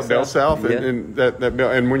 Maybe Bell South. Bell South.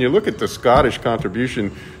 And when you look at the Scottish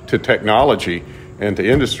contribution to technology and to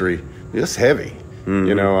industry, it's heavy. Mm-hmm.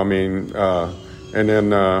 You know, I mean, and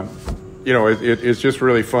then it's just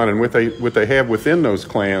really fun. And what they have within those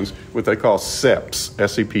clans, what they call SEPT,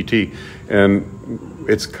 S-E-P-T, and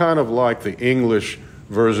it's kind of like the English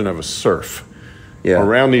version of a serf. Yeah.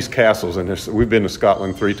 Around these castles, and we've been to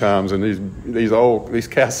Scotland 3 times, and these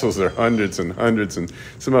castles are hundreds and hundreds, and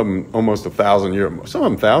some of them almost 1,000 years, some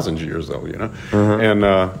of them thousands of years old, you know. Uh-huh. And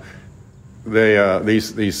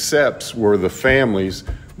these septs were the families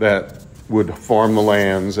that would farm the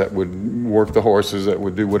lands, that would work the horses, that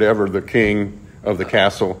would do whatever the king of the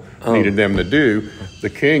castle needed them to do. The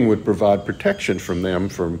king would provide protection from them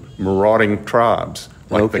from marauding tribes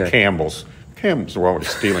like the Campbells. Campbells were always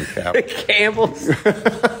stealing cattle. Campbells?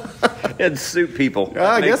 And soup people.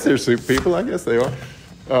 I guess they're soup people. I guess they are.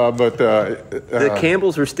 The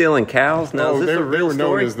Campbells were stealing cows? No, is this a real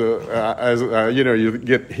story? They were known as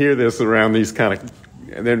you hear this around these kind of,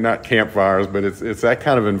 they're not campfires, but it's that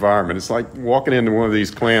kind of environment. It's like walking into one of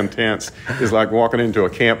these clan tents is like walking into a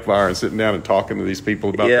campfire and sitting down and talking to these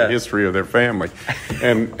people about the history of their family.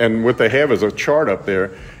 And what they have is a chart up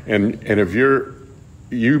there, and if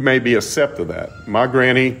you may be a sept of that. My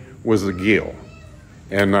granny was a Gill,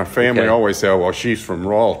 and my family always say, well, she's from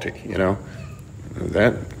royalty, you know.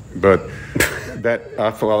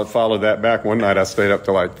 I followed that back. One night I stayed up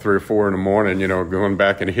till like 3 or 4 in the morning, you know, going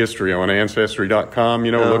back in history on Ancestry.com,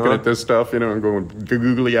 you know, looking at this stuff, you know, and going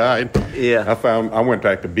googly-eyed. Yeah. I went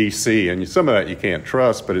back to BC, and some of that you can't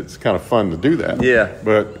trust, but it's kind of fun to do that. Yeah.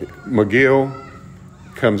 But Gill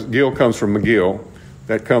comes from McGill.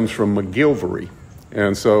 That comes from McGilvery.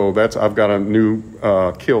 And so I've got a new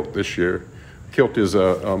kilt this year. Kilt is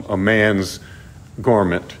a man's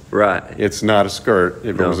garment. Right. It's not a skirt.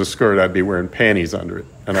 If it was a skirt, I'd be wearing panties under it,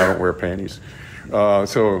 and I don't wear panties.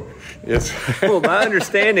 So it's... Well, my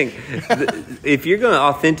understanding, if you're going to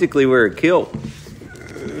authentically wear a kilt,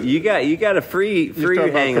 you got a free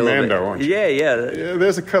hang a little bit. Aren't you? Yeah.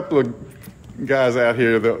 There's a couple of guys out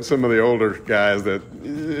here, some of the older guys that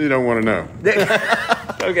you don't want to know.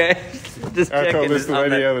 Okay. Just I told this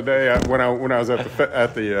lady the other day when I was at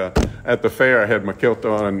the fair. I had my kilt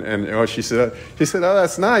on, and she said, "Oh,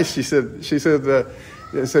 that's nice." She said,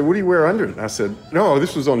 I said, "What do you wear under it?" And I said, "No,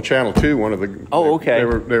 this was on Channel 2. One of the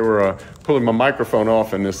They were pulling my microphone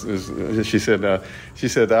off, and this is." She said,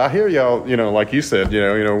 "I hear y'all. You know, like you said, you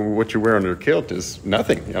know, what you wear under a kilt is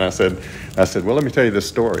nothing." And I said, "Well, let me tell you this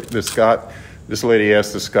story. This lady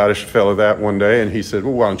asked the Scottish fellow that one day, and he said,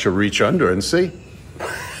 'Well, why don't you reach under and see?'"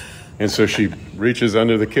 And so she reaches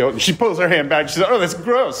under the kilt, and she pulls her hand back. She says, "Oh, that's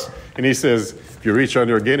gross." And he says, "If you reach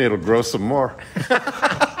under again, it'll grow some more."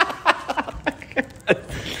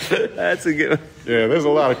 That's a good one. Yeah, there's a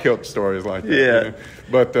lot of kilt stories like that. Yeah. You know?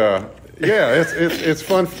 But, it's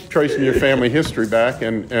fun tracing your family history back,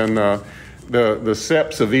 and the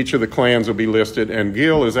septs of each of the clans will be listed, and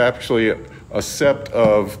Gill is actually a sept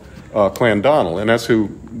of Clan Donald, and that's who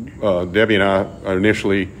Debbie and I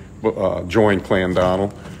initially joined Clan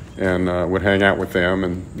Donald. And would hang out with them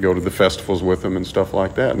and go to the festivals with them and stuff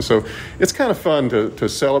like that. And so it's kind of fun to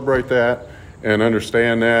celebrate that and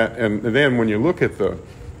understand that. And then when you look at the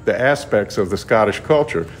aspects of the Scottish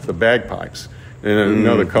culture, the bagpipes, and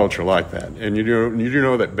another culture like that. And you do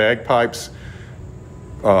know that bagpipes,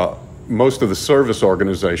 most of the service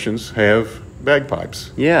organizations have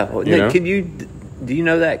bagpipes. Yeah. Well, Nick, do you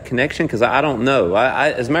know that connection? Because I don't know.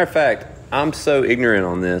 I, as a matter of fact, I'm so ignorant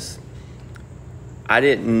on this. I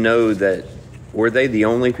didn't know that. Were they the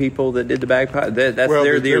only people that did the bagpipe? They're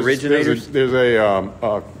the originators. There's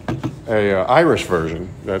a Irish version.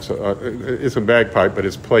 It's a bagpipe, but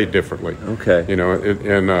it's played differently. Okay. You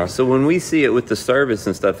know, so when we see it with the service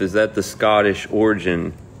and stuff, is that the Scottish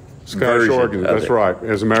origin version of That's it. right.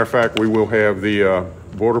 As a matter of fact, we will have the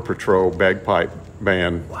Border Patrol bagpipe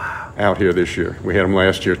band out here this year. We had them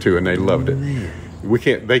last year too, and they loved it. Man. We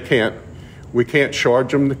can't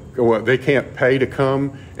charge them. They can't pay to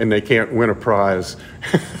come, and they can't win a prize.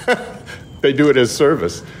 They do it as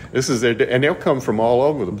service. This is and they'll come from all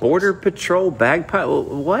over the place. Border Patrol bagpipe.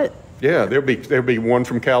 What? Yeah, there'll be one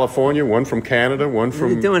from California, one from Canada, one from.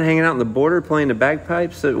 What are they doing? Hanging out on the border playing the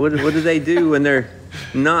bagpipes? So what do they do when they're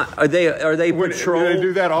not? Are they patrol? Do they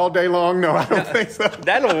do that all day long? No, I don't think so.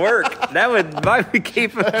 That'll work. That might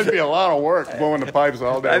keep them. That'd be a lot of work blowing the pipes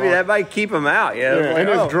all day long. That might keep them out. Yeah, yeah. And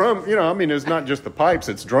it's drum. It's not just the pipes;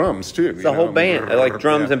 it's drums too. It's a whole band, like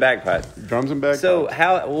drums and bagpipes. Drums and bagpipes. So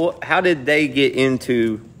how did they get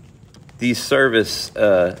into these service?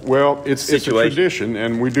 Well, it's a tradition,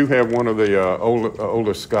 and we do have one of the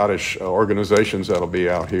oldest Scottish organizations that'll be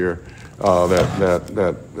out here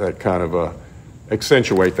that kind of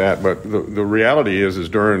accentuate that. But the reality is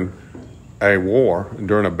during a war,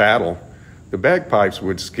 during a battle, the bagpipes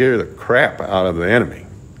would scare the crap out of the enemy.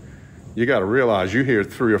 You got to realize you hear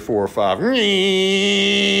 3 or 4 or 5 coming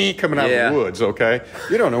out of the woods. Okay,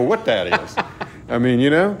 you don't know what that is. I mean,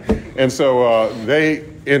 and so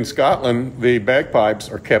in Scotland, the bagpipes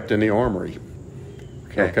are kept in the armory.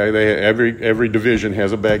 Okay. Every division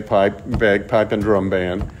has a bagpipe and drum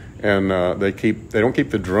band, and they don't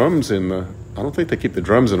keep the drums in the. I don't think they keep the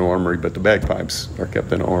drums in the armory, but the bagpipes are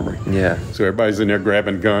kept in the armory. Yeah. So everybody's in there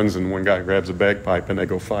grabbing guns, and one guy grabs a bagpipe, and they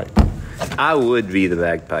go fight. I would be the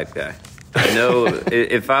bagpipe guy.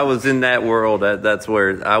 If I was in that world, that's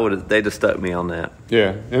where I would. They'd have stuck me on that.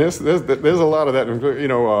 Yeah, and there's a lot of that.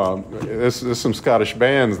 There's some Scottish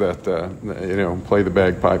bands that play the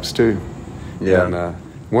bagpipes too. Yeah. And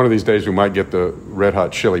one of these days we might get the Red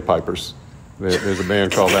Hot Chili Pipers. There's a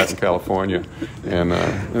band called that in California, and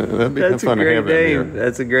that'd be fun to have them here.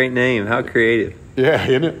 That's a great name. How creative. Yeah,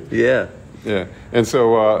 isn't it? Yeah. Yeah, and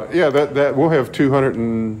so that we'll have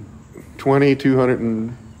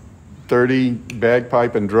 230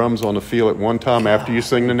 bagpipe and drums on the field at one time after you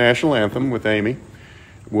sing the national anthem with Amy.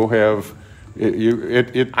 We'll have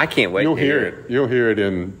it. I can't wait. You'll to hear it. You'll hear it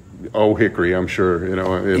in Old Hickory. I'm sure.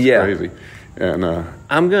 It's crazy. And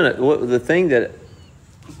the thing that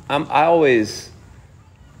I always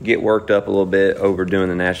get worked up a little bit over doing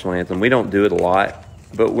the national anthem. We don't do it a lot,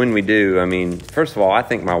 but when we do, I mean, first of all, I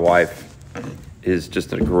think my wife is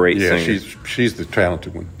just a great singer. She's the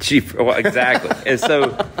talented one. Exactly. And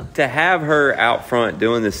so to have her out front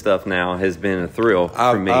doing this stuff now has been a thrill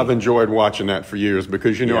for me. I've enjoyed watching that for years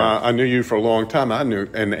because I knew you for a long time. I knew,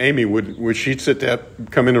 and Amy would she'd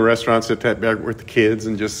come in the restaurant, sit back with the kids,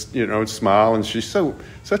 and just smile. And she's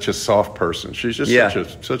such a soft person. She's just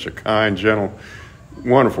such a kind, gentle,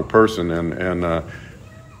 wonderful person,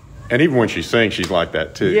 and even when she sings, she's like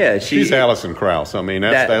that too. Yeah, she's Alison Krauss. I mean,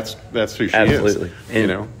 that's who she absolutely.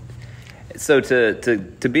 is. So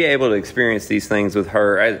to be able to experience these things with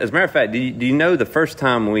her, as a matter of fact, do you know the first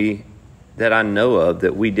time that I know of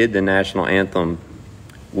that we did the national anthem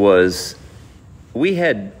was we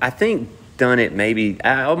had, I think, done it maybe,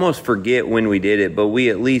 I almost forget when we did it, but we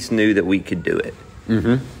at least knew that we could do it.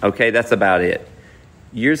 Mm-hmm. Okay, that's about it.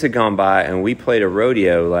 Years had gone by, and we played a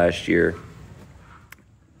rodeo last year,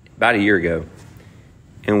 about a year ago,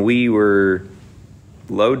 and we were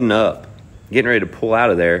loading up, getting ready to pull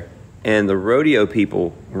out of there, and the rodeo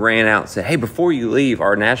people ran out and said, "Hey, before you leave,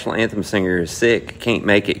 our national anthem singer is sick, can't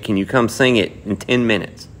make it. Can you come sing it in 10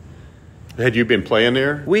 minutes?" Had you been playing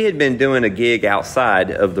there? We had been doing a gig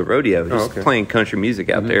outside of the rodeo, just playing country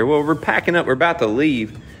music out there. Well, we're packing up, we're about to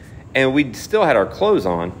leave, and we still had our clothes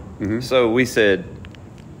on. Mm-hmm. So we said,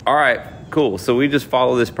 all right, cool. So we just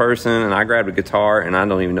follow this person, and I grabbed a guitar, and I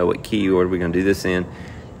don't even know what key or what are we going to do this in.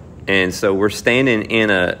 And so we're standing in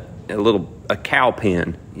a cow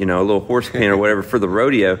pen, a little horse pen or whatever for the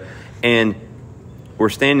rodeo. And we're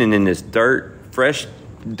standing in this fresh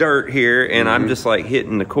dirt here, and I'm just like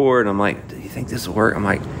hitting the chord. And I'm like, "Do you think this will work?" I'm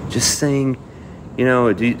like, "Just sing,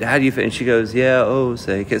 how do you feel?" And she goes, "Yeah, oh,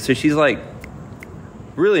 say." So she's like,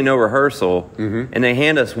 really no rehearsal, and they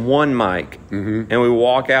hand us one mic, and we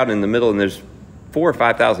walk out in the middle, and there's 4,000 or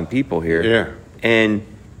 5,000 people here. Yeah. And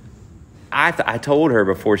I told her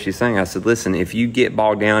before she sang, I said, "Listen, if you get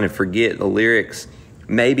bogged down and forget the lyrics,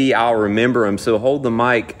 maybe I'll remember them. So hold the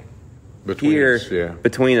mic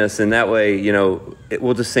between us, and that way,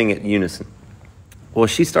 we'll just sing it in unison." Well,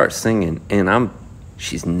 she starts singing, and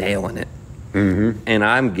she's nailing it. Mm-hmm. And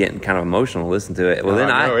I'm getting kind of emotional to listen to it. Well,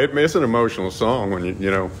 it's an emotional song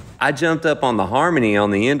when I jumped up on the harmony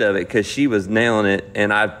on the end of it because she was nailing it,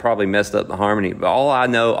 and I probably messed up the harmony. But all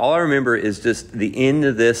I remember is just the end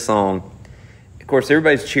of this song. course,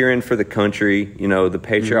 everybody's cheering for the country, the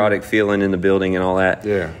patriotic feeling in the building and all that.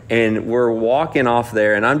 Yeah. And we're walking off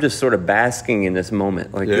there, and I'm just sort of basking in this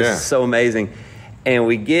moment. Like, this is so amazing. And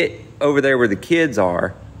we get over there where the kids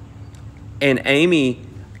are, and Amy,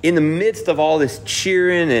 in the midst of all this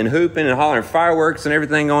cheering and hooping and hollering, fireworks and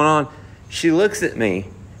everything going on, she looks at me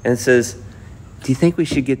and says, "Do you think we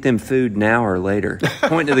should get them food now or later?"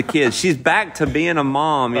 Pointing to the kids. She's back to being a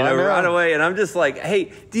mom, right away. And I'm just like,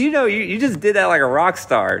 hey, do you know, you just did that like a rock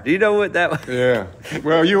star. Do you know what that was? Yeah.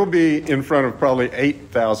 Well, you'll be in front of probably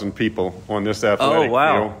 8,000 people on this athletic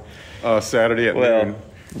field Saturday at noon.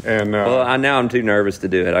 And now I'm too nervous to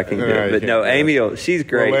do it. I can do it. But no, Amy, she's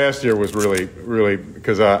great. Well, last year was really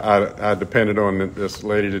because I depended on this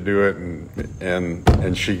lady to do it,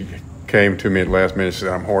 and she came to me at the last minute. She said,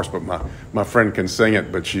 "I'm hoarse, but my friend can sing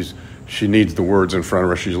it, but she needs the words in front of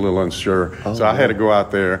her. She's a little unsure." So I had to go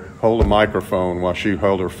out there, hold a microphone while she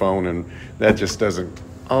held her phone, and that just doesn't.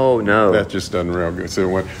 Oh no, that just doesn't real good.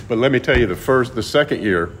 So but let me tell you, the second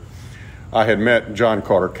year, I had met John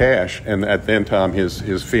Carter Cash, and at that time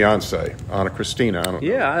his fiancee, Anna Christina.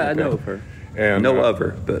 I know of her. And of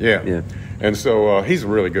her, but yeah. And so he's a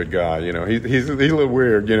really good guy. He's a little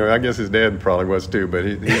weird. I guess his dad probably was too, but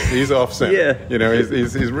he's off center.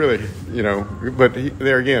 He's really But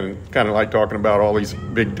there again, kind of like talking about all these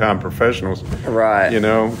big time professionals. Right.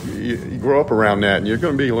 You grow up around that, and you're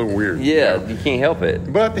going to be a little weird. Yeah, you can't help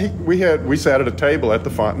it. But we sat at a table at the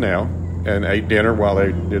Fontanelle and ate dinner while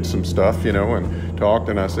they did some stuff, and talked.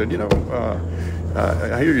 And I said,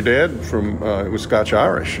 I hear your dad was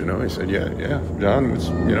Scotch-Irish, He said, yeah. John was,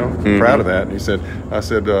 proud of that. And I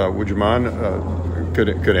said, would you mind,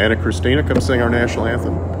 could Anna Christina come sing our national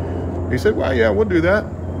anthem? He said, well, yeah, we'll do that.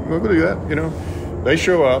 We'll do that, They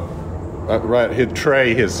show up, right,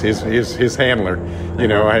 Trey, his handler,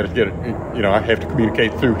 I had to get it, I have to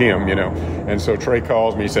communicate through him, And so Trey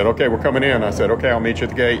calls me, he said, okay, we're coming in. I said, okay, I'll meet you at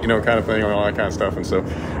the gate, kind of thing, all that kind of stuff. And so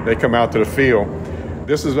they come out to the field.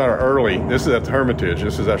 This is this is at the Hermitage.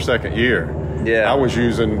 This is our second year. Yeah. I was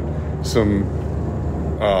using some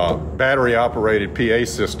battery-operated PA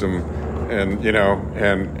system, and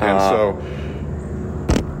so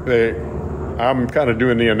I'm kind of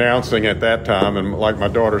doing the announcing at that time, and like my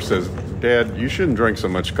daughter says, "Dad, you shouldn't drink so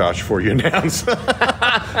much scotch before you announce."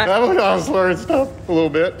 I was learning stuff a little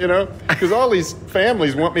bit, because all these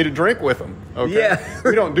families want me to drink with them. Okay? Yeah.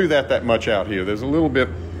 We don't do that much out here. There's a little bit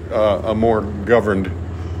a more governed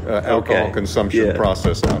alcohol consumption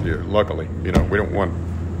process out here. Luckily, we don't want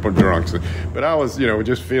drunks. But I was,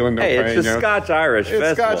 just feeling no pain. It's a Scotch-Irish festival.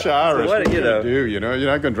 It's Scotch-Irish. So what do you do? You're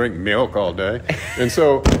not going to drink milk all day. And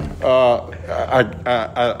so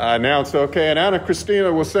I announced, okay, and Anna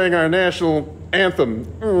Christina will sing our national anthem.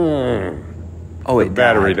 The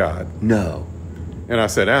battery died. No. And I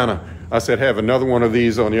said, Anna, have another one of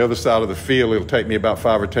these on the other side of the field. It'll take me about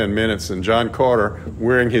 5 or 10 minutes. And John Carter,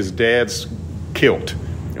 wearing his dad's kilt,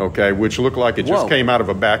 which looked like it just came out of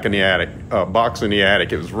a box in the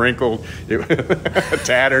attic. It was wrinkled,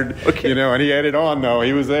 tattered, and he had it on, though.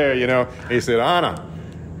 He was there, He said, Anna,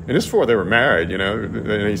 and this is before they were married,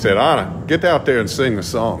 and he said, Anna, get out there and sing the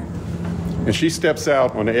song. And she steps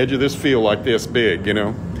out on the edge of this field like this big,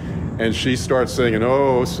 and she starts singing,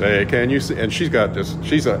 "Oh, say, can you see?" And she's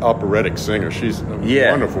an operatic singer. She's a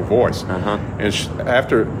wonderful voice. Uh-huh. And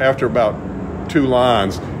after about 2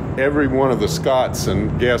 lines, every one of the Scots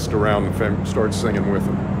and guests around the family started singing with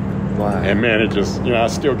them. Wow. And man, it just, I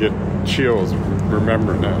still get chills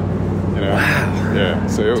remembering that. Wow. Yeah.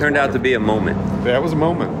 So it turned out to be a moment. That was a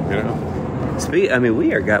moment,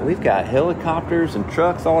 we've got helicopters and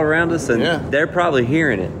trucks all around us, and they're probably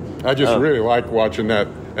hearing it. I just really like watching that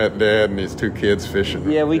dad and his 2 kids fishing.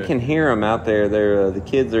 Yeah, we can hear them out there. They're the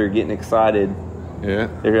kids are getting excited. Yeah,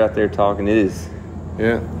 they're out there talking. It is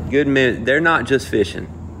good minute. They're not just fishing.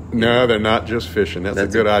 No, they're not just fishing. That's a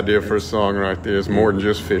good idea for a song right there. It's more than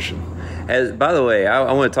just fishing. By the way,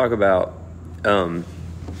 I want to talk about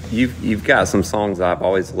you've got some songs I've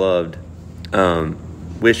always loved.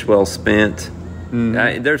 Wish Well Spent.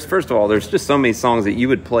 Mm-hmm. There's just so many songs that you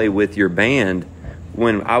would play with your band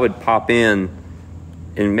when I would pop in,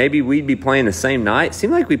 and maybe we'd be playing the same night. It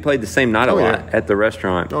seemed like we played the same night a lot at the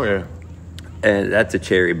restaurant. Oh, yeah. And that's a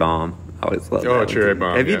cherry bomb. I always love that. Oh, a cherry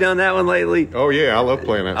bomb. Have you done that one lately? Oh, yeah. I love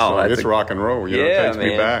playing that song. It's rock and roll. It takes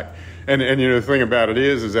me back. And the thing about it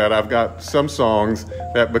is that I've got some songs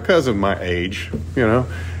that, because of my age,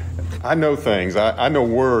 I know things. I know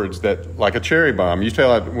words that, like a cherry bomb. You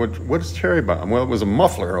tell what is cherry bomb? Well, it was a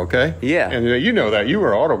muffler, okay? Yeah. And you know that. You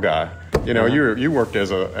were an auto guy. You worked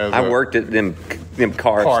as a. I worked at them them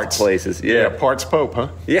cars parts places. Yeah, parts Pope, huh?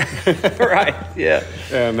 Yeah, right. Yeah.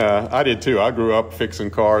 And I did too. I grew up fixing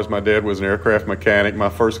cars. My dad was an aircraft mechanic. My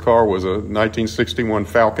first car was a 1961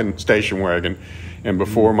 Falcon station wagon. And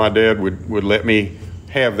before my dad would let me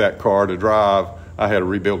have that car to drive, I had to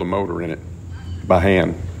rebuild a motor in it by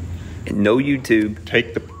hand. And no YouTube.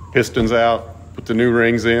 Take the pistons out, put the new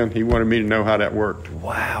rings in. He wanted me to know how that worked.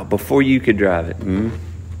 Wow, before you could drive it. Mm-hmm.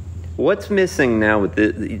 What's missing now with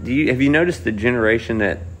have you noticed the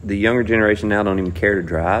younger generation now don't even care to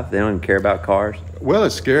drive? They don't even care about cars? Well,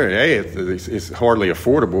 it's scary. Hey, it's hardly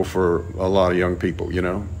affordable for a lot of young people, you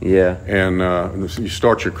know. Yeah. And you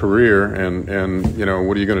start your career, and you know,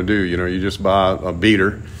 what are you going to do? You know, you just buy a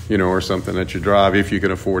beater, you know, or something that you drive if you can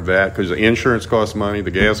afford that, because the insurance costs money,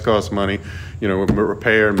 the gas costs money, you know,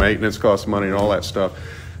 repair and maintenance costs money, and all that stuff.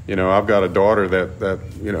 You know, I've got a daughter that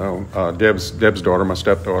you know, Deb's daughter, my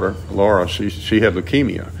stepdaughter, Laura. She had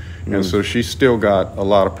leukemia. And so she's still got a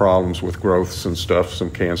lot of problems with growths and stuff,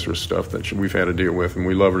 some cancerous stuff that we've had to deal with, and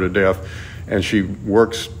we love her to death. And she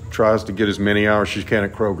tries to get as many hours as she can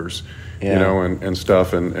at Kroger's, you know, and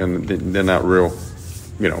stuff, and they're not real,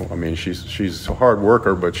 you know, I mean, she's a hard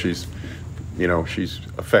worker, but she's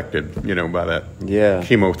affected, you know, by that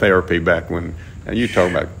chemotherapy back when, and you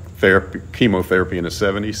talk about chemotherapy in the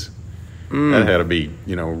 70s, that had to be,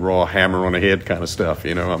 you know, raw hammer on the head kind of stuff,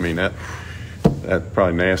 you know, I mean, that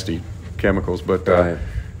probably nasty chemicals, but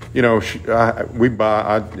you know, we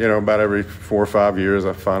buy, you know, about every 4 or 5 years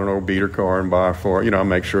I find an old beater car and buy for, you know, I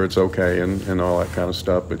make sure it's okay and all that kind of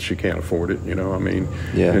stuff, but she can't afford it, you know, I mean,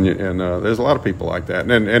 and there's a lot of people like that,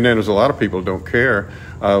 and then there's a lot of people who don't care.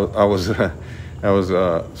 We're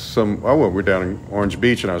down in Orange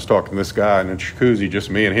Beach, and I was talking to this guy in a jacuzzi, just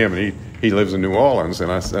me and him, and he lives in New Orleans,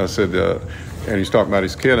 and I said, and he's talking about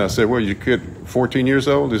his kid, and I said, well, your kid 14 years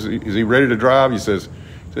old, is he ready to drive? He said,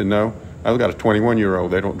 no, I've got a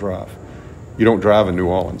 21-year-old, they don't drive. You don't drive in New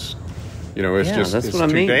Orleans. You know, it's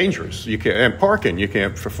too dangerous. You can't, and parking, you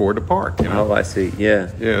can't afford to park. You know? Oh, I see,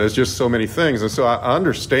 yeah. Yeah, there's just so many things, and so I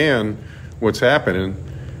understand what's happening.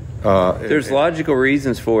 There's logical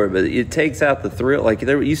reasons for it, but it takes out the thrill. Like,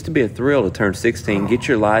 there used to be a thrill to turn 16, get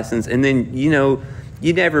your license, and then, you know,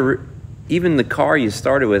 you never, even the car you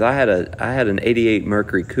started with, I had an 88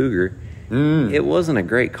 Mercury Cougar. It wasn't a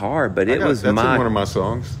great car, but that's in one of my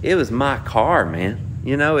songs. It was my car, man.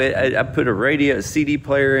 You know, I put a CD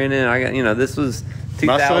player in it. I got, you know, this was 2000.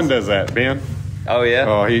 My son does that, Ben. Oh, yeah?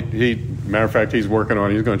 Oh, matter of fact, he's working on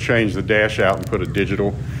it. He's going to change the dash out and put a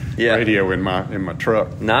digital radio in my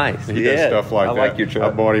truck. Nice. He does stuff like that. I like your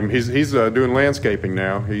truck. I bought him. He's doing landscaping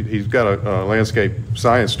now. He's got a landscape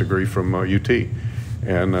science degree from UT,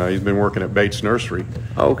 and he's been working at Bates Nursery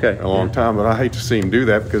a long time. But I hate to see him do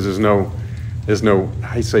that because there's no I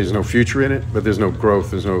say there's no future in it, but there's no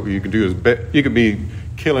growth. You could be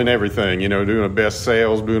killing everything, you know, doing the best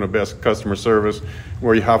sales, doing the best customer service,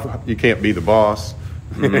 where you can't be the boss,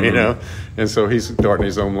 you know. And so he's starting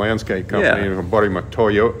his own landscape company, and I bought him a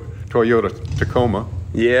Toyota Tacoma.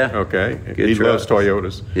 Yeah. Okay. He loves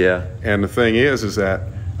Toyotas. Yeah. And the thing is that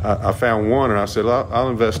I found one, and I said, I'll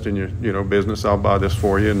invest in your business. I'll buy this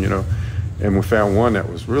for you, and you know. And we found one that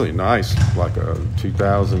was really nice, like a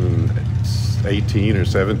 2018 or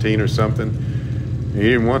 17 or something. He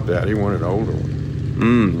didn't want that. He wanted an older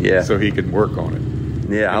one. So he could work on it.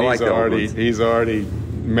 Yeah, I like the old ones. He's already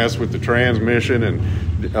messed with the transmission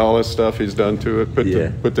and all this stuff he's done to it.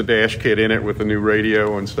 Put the dash kit in it with the new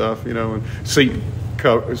radio and stuff, you know, and seat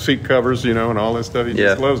covers, you know, and all that stuff. He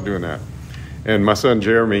just loves doing that. And my son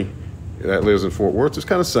Jeremy, that lives in Fort Worth, is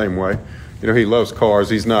kind of the same way. You know, he loves cars.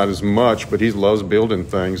 He's not as much, but he loves building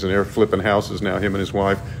things, and they're flipping houses now, him and his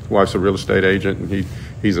wife. His wife's a real estate agent, and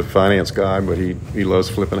he's a finance guy, but he loves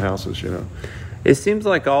flipping houses, you know. It seems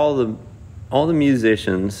like all the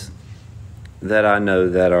musicians that I know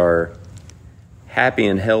that are happy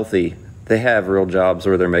and healthy, they have real jobs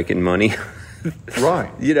where they're making money. Right.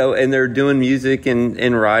 You know, and they're doing music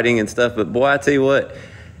and writing and stuff. But boy, I tell you what,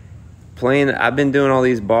 I've been doing all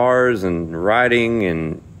these bars and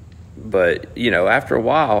writing but, you know, after a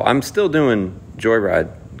while, I'm still doing joyride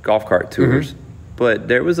golf cart tours. But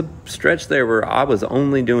there was a stretch there where I was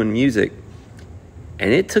only doing music.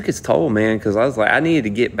 And it took its toll, man, because I was like, I needed to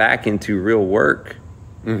get back into real work.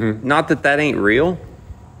 Not that ain't real,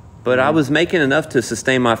 but I was making enough to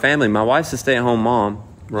sustain my family. My wife's a stay-at-home mom.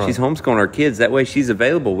 Right. She's homeschooling our kids. That way she's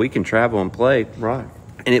available. We can travel and play. Right.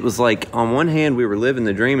 And it was like, on one hand, we were living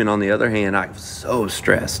the dream, and on the other hand, I was so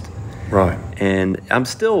stressed. Right. And I'm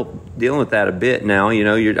still dealing with that a bit now. You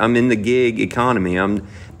know, I'm in the gig economy. I'm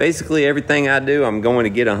basically everything I do, I'm going to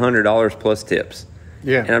get $100 plus tips.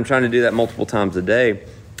 Yeah. And I'm trying to do that multiple times a day.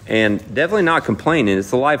 and definitely not complaining.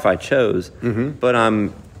 It's the life I chose. But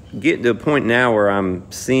I'm getting to a point now where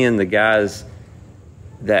I'm seeing the guys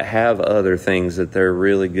that have other things that they're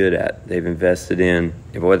really good at. They've invested in,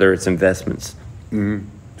 whether it's investments,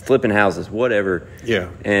 flipping houses, whatever. Yeah.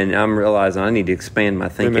 And I'm realizing I need to expand my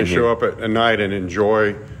thinking. And then show up at night and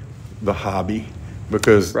enjoy the hobby,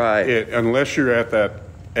 because unless you're at that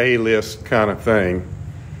A-list kind of thing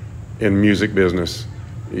in music business,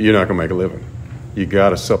 you're not going to make a living. You got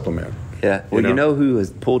to supplement. Yeah. Well, you know who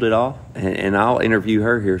has pulled it off? And I'll interview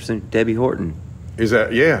her here soon. Debbie Horton. Is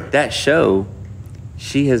that, yeah. That show,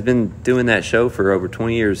 she has been doing that show for over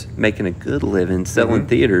 20 years, making a good living, selling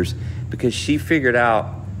theaters, because she figured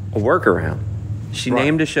out a workaround. She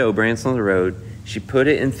named a show, Branson on the Road. She put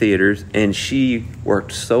it in theaters, and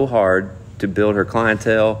worked so hard to build her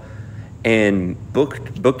clientele and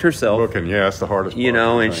booked herself. Booking, yeah, that's the hardest part. You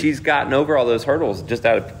know, and she's gotten over all those hurdles just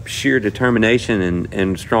out of sheer determination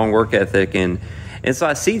and strong work ethic. And so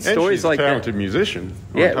I see stories like that. And she's a talented musician.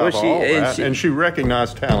 Yeah, well, and she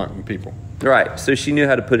recognized talent in people. Right, so she knew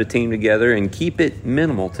how to put a team together and keep it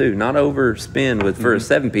minimal too, not overspend for a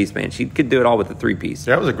 7-piece band. She could do it all with a 3-piece.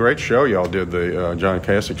 That was a great show y'all did, the John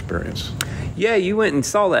Cass Experience. Yeah, you went and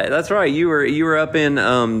saw that. That's right. You were up in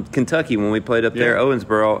Kentucky when we played up there,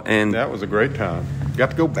 Owensboro, and that was a great time.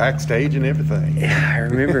 Got to go backstage and everything. Yeah, I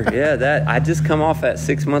remember. That I just come off that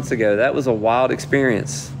 6 months ago. That was a wild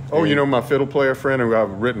experience. Oh, you know my fiddle player friend who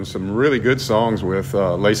I've written some really good songs with,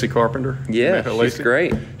 Lacey Carpenter. Yeah, she's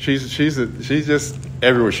great. She's just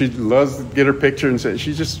everywhere. She loves to get her picture and say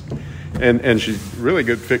she's just and she's really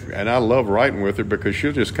good. And I love writing with her because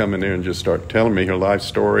she'll just come in there and just start telling me her life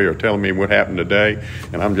story or telling me what happened today,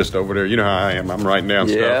 and I'm just over there. You know how I am. I'm writing down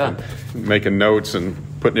stuff and making notes and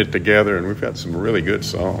putting it together, and we've got some really good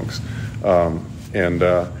songs.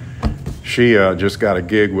 She just got a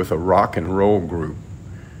gig with a rock and roll group.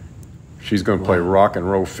 She's going to play rock and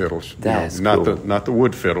roll fiddle. That's not cool. the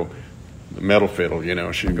wood fiddle, the metal fiddle. You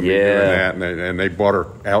know, she's going to be doing that, and they bought her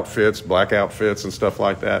outfits, black outfits, and stuff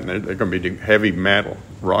like that. And they're going to be doing heavy metal,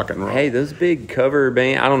 rock and roll. Hey, those big cover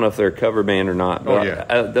band. I don't know if they're a cover band or not.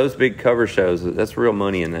 But those big cover shows. That's real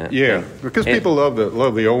money in that. Yeah, because people love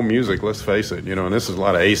the old music. Let's face it. You know, and this is a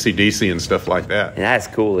lot of AC/DC and stuff like that. And that's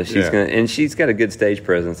cool. That she's got a good stage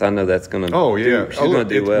presence. I know that's going to. Oh yeah, she's going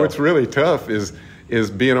to do well. What's really tough is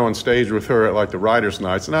being on stage with her at like the writers'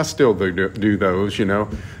 nights, and I still do those, you know.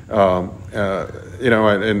 And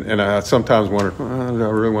I sometimes wonder, do I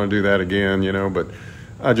really want to do that again, you know? But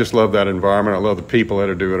I just love that environment. I love the people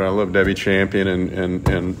that do it. I love Debbie Champion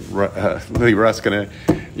and Lee Ruskin,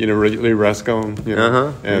 Lee Ruscone, you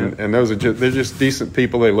know. And those they're just decent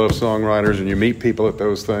people. They love songwriters, and you meet people at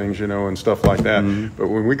those things, you know, and stuff like that. But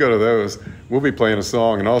when we go to those, we'll be playing a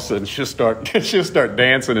song, and all of a sudden she'll start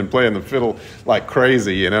dancing and playing the fiddle like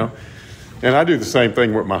crazy, you know. And I do the same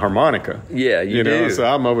thing with my harmonica. Yeah, you know. So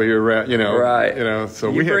I'm over here, you know. Right. You know. So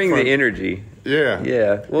we bring the energy. Yeah.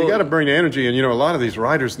 Yeah. Well, you got to bring the energy, and you know, a lot of these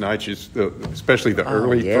writers' nights, especially the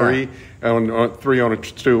early three on a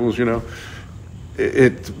stools, you know.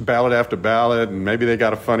 It's ballad after ballad, and maybe they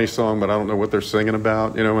got a funny song, but I don't know what they're singing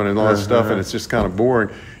about, you know, and all that stuff, and it's just kind of boring.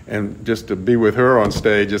 And just to be with her on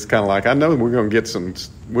stage, it's kind of like, I know we're going to get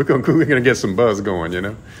some buzz going, you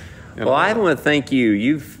know. Well, I want to thank you.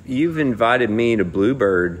 You've invited me to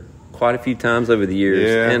Bluebird quite a few times over the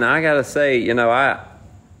years, and I got to say, you know,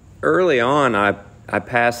 early on I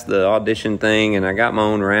passed the audition thing, and I got my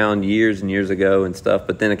own round years and years ago and stuff,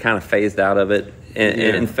 but then it kind of phased out of it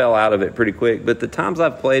and fell out of it pretty quick. But the times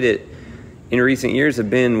I've played it in recent years have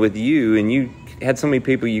been with you, and you had so many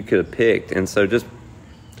people you could have picked, and so just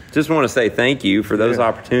want to say thank you for those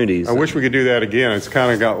opportunities. I wish we could do that again. It's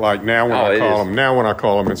kind of got like now when I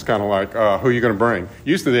call them, it's kind of like, who are you going to bring?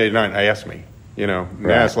 Used to they not ask me, you know.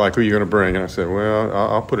 Now it's like, who are you going to bring? And I said, well,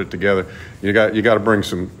 I'll put it together. You got to bring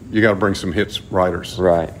some hits writers.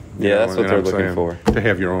 Right. Yeah, that's what they're looking for. To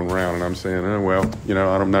have your own round. And I'm saying, well, you know,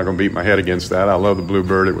 I'm not going to beat my head against that. I love the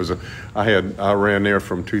Bluebird. I ran there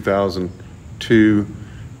from 2002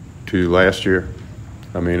 to last year.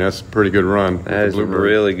 I mean, that's a pretty good run. That is a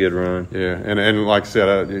really good run. Yeah, and like I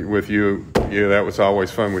said, with you, that was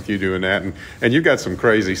always fun with you doing that. And you've got some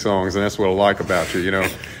crazy songs, and that's what I like about you. You know,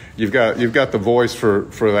 you've got the voice for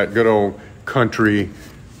that good old country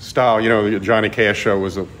style. You know, the Johnny Cash show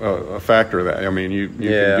was a factor of that. I mean, you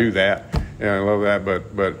can do that, and I love that.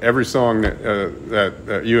 But every song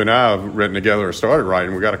that you and I have written together or started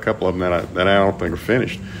writing, we got a couple of them that I don't think are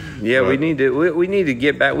finished. Yeah, we need to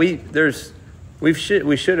get back. We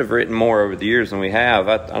should have written more over the years than we have.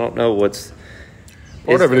 I don't know what's.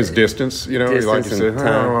 Part of it is distance, you know, like you Distance said, and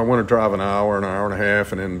time. I want to drive an hour and a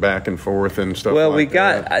half, and then back and forth and stuff. Well, like we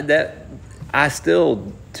got that. that. I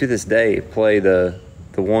still to this day play the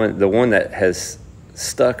one that has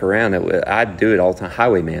stuck around. I do it all the time.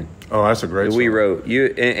 Highwayman. Oh, that's a great song. We wrote you,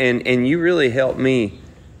 and you really helped me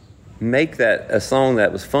make that a song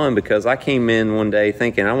that was fun, because I came in one day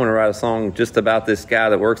thinking I want to write a song just about this guy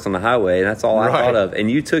that works on the highway, and that's all I thought of. And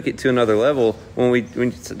you took it to another level when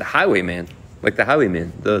you said the Highwayman, like the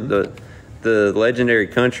Highwaymen, the legendary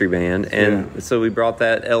country band, and so we brought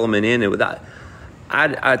that element in.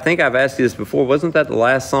 I think I've asked you this before. Wasn't that the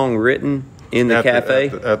last song written in the cafe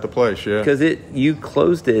at the place? Yeah, because you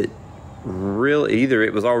closed it. Really, either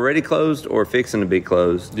it was already closed or fixing to be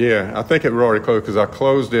closed. Yeah, I think it was already closed because I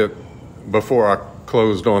closed it before I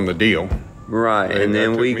closed on the deal. Right, and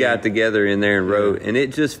then we got together in there and wrote, and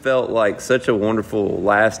it just felt like such a wonderful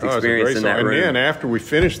last experience in that room. And then after we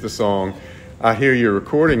finished the song, I hear your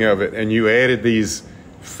recording of it, and you added these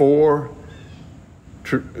four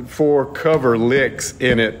cover licks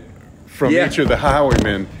in it from each of the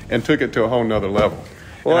Highwaymen and took it to a whole nother level.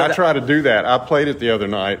 Well, and I try to do that. I played it the other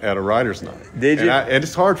night at a writer's night. Did you? And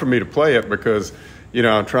it's hard for me to play it because, you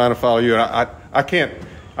know, I'm trying to follow you. And I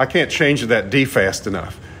can't change that D fast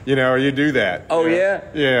enough. You know, you do that. Oh yeah.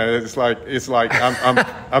 Yeah, it's like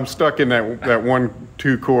I'm stuck in that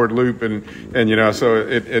 1-2 chord loop, and you know, so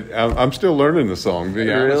I'm still learning the song. To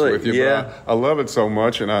be honest with you, but I love it so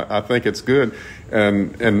much, and I think it's good,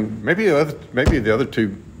 and maybe the other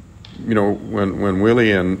two. You know, when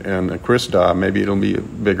Willie and Chris die, maybe it'll be a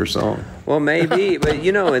bigger song. Well, maybe, but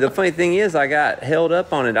you know, the funny thing is, I got held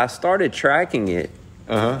up on it. I started tracking it,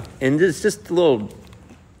 and it's just a little,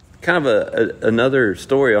 kind of another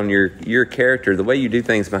story on your character, the way you do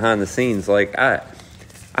things behind the scenes. Like I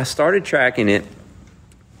started tracking it,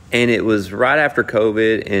 and it was right after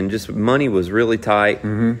COVID, and just money was really tight.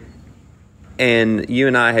 Mm-hmm. And you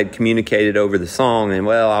and I had communicated over the song, and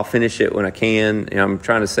I'll finish it when I can. And I'm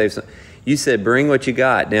trying to save some. You said, bring what you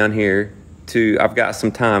got down here I've got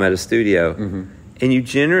some time at a studio. Mm-hmm. And you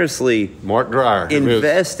generously Mark Dreyer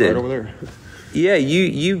invested. Right over there. Yeah,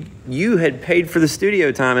 you had paid for the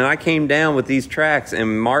studio time, and I came down with these tracks,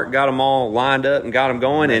 and Mark got them all lined up and got them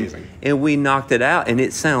going, and we knocked it out, and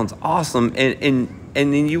it sounds awesome.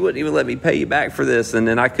 And then you wouldn't even let me pay you back for this, and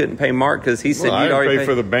then I couldn't pay Mark because he said you'd already paid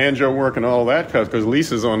for the banjo work and all that because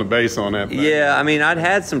Lisa's on the bass on that thing. Yeah, I mean, I'd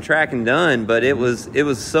had some tracking done, but it was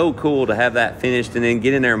so cool to have that finished and then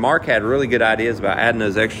get in there. Mark had really good ideas about adding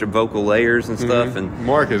those extra vocal layers and stuff. And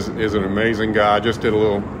Mark is an amazing guy. I just did a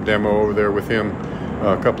little demo over there with him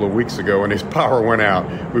a couple of weeks ago, and his power went out.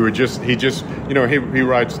 He writes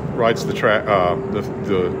the track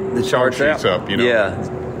the chart sheets up, you know.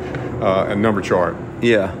 Yeah. And number chart.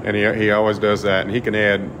 Yeah. And he always does that. And he can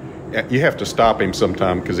add, you have to stop him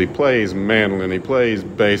sometime because he plays mandolin, he plays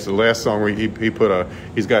bass. The last song he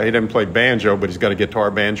doesn't play banjo, but he's got a guitar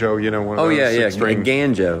banjo, you know, one of those six-string.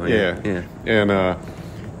 Ganjo. Yeah.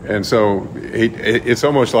 And so it's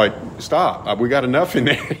almost like, stop, we got enough in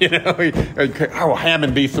there, you know.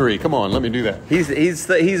 Hammond B3, come on, let me do that. He's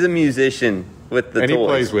a musician with the toys. And he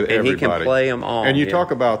plays with everybody. And he can play them all. And you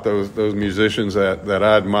talk about those musicians that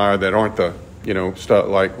I admire that aren't the, you know, stuff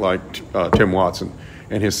like Tim Watson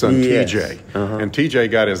and his son TJ. Uh-huh. And TJ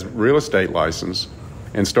got his real estate license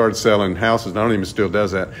and started selling houses. I don't even still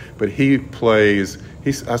does that, but he plays.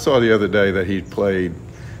 I saw the other day that he played,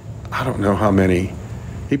 I don't know how many.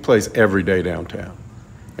 He plays every day downtown,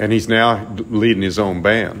 and he's now leading his own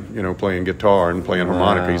band. You know, playing guitar and playing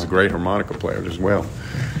harmonica. He's a great harmonica player as well.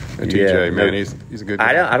 And TJ, man, he's a good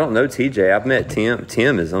guy. I don't know TJ. I've met Tim.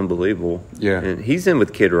 Tim is unbelievable. Yeah, and he's in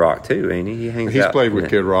with Kid Rock too, ain't he? He's played with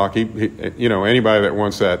Kid Rock. He you know, anybody that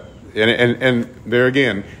wants that, and there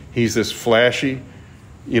again, he's this flashy.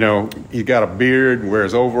 You know, he's got a beard,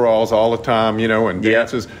 wears overalls all the time. You know, and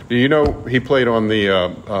dances. Do you know he played on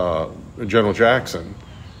the General Jackson?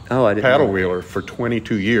 Oh, I didn't paddle know. wheeler for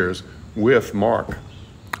 22 years with Mark.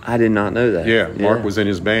 I did not know that. Yeah, Mark was in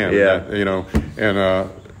his band. Yeah, you know, and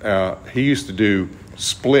he used to do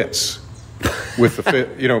splits with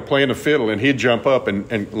the playing the fiddle, and he'd jump up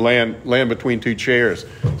and land between two chairs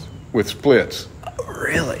with splits.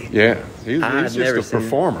 Really? Yeah, he's just a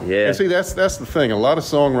performer. Yeah, and see, that's the thing. A lot of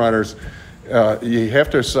songwriters, you have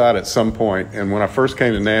to decide at some point. And when I first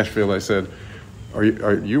came to Nashville, they said, "Are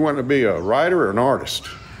you wanting to be a writer or an artist?"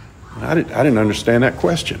 I didn't understand that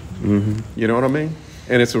question. Mm-hmm. You know what I mean?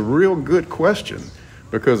 And it's a real good question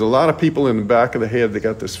because a lot of people in the back of the head, they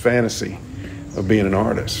got this fantasy of being an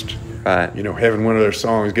artist. Right. You know, having one of their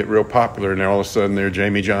songs get real popular, and then all of a sudden they're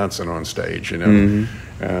Jamie Johnson on stage. You know,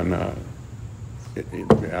 and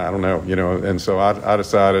I don't know, and so I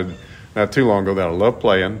decided not too long ago that I love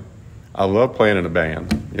playing. I love playing in a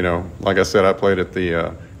band. Like I said, I played at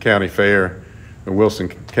the county fair, the Wilson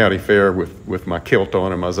County Fair, with my kilt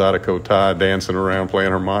on and my Zydeco tie, dancing around, playing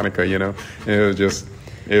harmonica. And it was just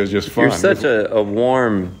fun. You're such a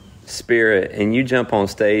warm spirit, and you jump on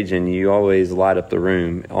stage and you always light up the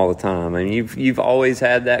room all the time. I mean, you've always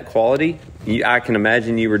had that quality. I can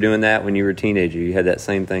imagine you were doing that when you were a teenager. You had that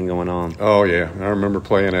same thing going on. Oh yeah, I remember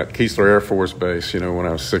playing at Keesler Air Force Base. when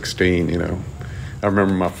I was 16. I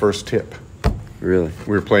remember my first tip. Really?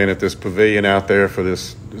 We were playing at this pavilion out there for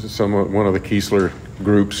one of the Keesler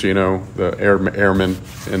groups. The airmen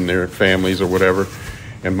and their families or whatever.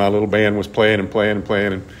 And my little band was playing and playing and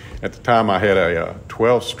playing. And at the time, I had a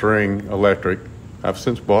 12-string electric. I've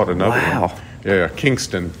since bought another one. Yeah,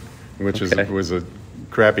 Kingston, which was a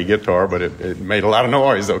crappy guitar, but it made a lot of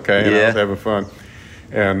noise, and I was having fun.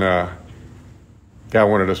 And guy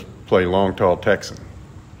wanted us to play Long Tall Texan.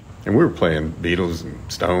 And we were playing Beatles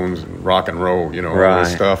and Stones and rock and roll, all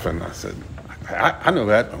this stuff. And I said, I know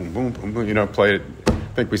that. Boom, boom, boom, played it. I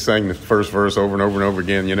think we sang the first verse over and over and over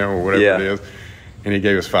again, or whatever it is. And he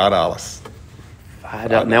gave us $5.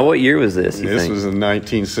 Now, what year was this? This was in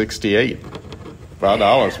 1968.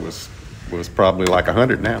 $5 was probably like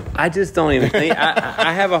 $100 now. I just don't even think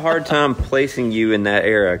I have a hard time placing you in that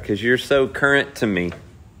era because you're so current to me,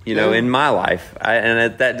 in my life.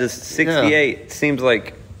 And that just 68 seems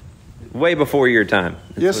like way before your time.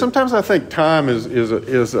 Sometimes I think time is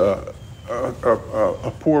a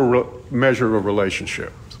poor measure of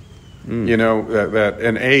relationship. That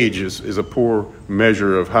and age is a poor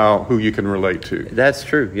measure of who you can relate to. That's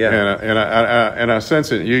true. Yeah, and I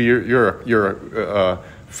sense it. You're a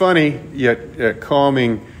funny yet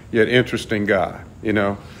calming yet interesting guy.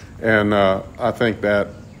 And I think that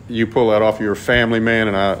you pull that off. You're a family man,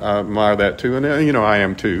 and I admire that too. And I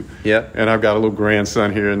am too. Yeah. And I've got a little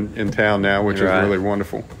grandson here in town now, which is really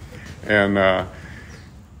wonderful. And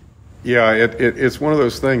it's one of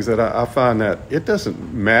those things that I find that it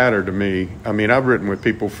doesn't matter to me. I mean, I've written with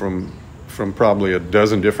people from probably a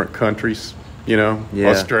dozen different countries,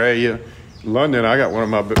 Australia, London. I got one of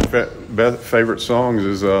my best favorite songs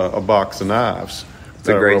is A Box of Knives. It's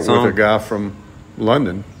a great song. With a guy from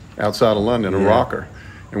London, outside of London, a rocker.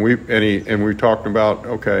 And we talked about,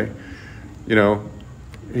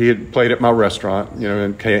 he had played at my restaurant,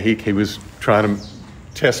 and he was trying to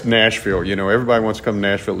test Nashville. Everybody wants to come to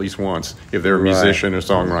Nashville at least once if they're a musician or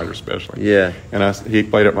songwriter, especially. Yeah. And he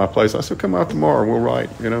played at my place. I said, "Come out tomorrow, and we'll write."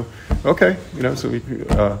 Okay. So we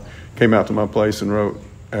came out to my place and wrote.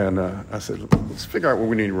 And I said, "Let's figure out what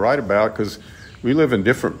we need to write about because we live in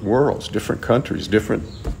different worlds, different countries, different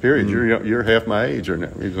periods. Mm-hmm. You're half my age, or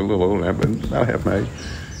he's a little older than that, but not half my age."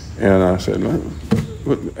 And I said,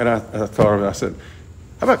 and I thought, I said,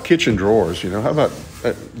 "How about kitchen drawers? How about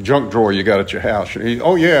that junk drawer you got at your house?"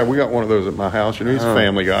 "Oh yeah, we got one of those at my house." He's a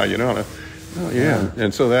family guy, And oh yeah.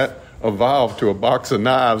 And so that evolved to A Box of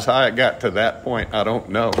Knives. How it got to that point, I don't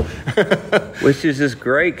know. Which is just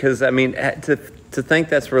great because to think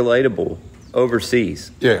that's relatable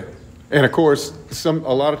overseas. Yeah, and of course, a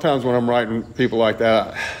lot of times when I'm writing people like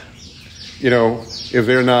that, if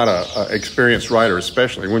they're not a experienced writer,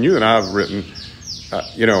 especially when you and I have written,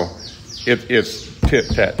 it's tit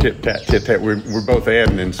tat, tit tat, tit tat. We're both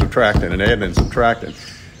adding and subtracting and adding and subtracting.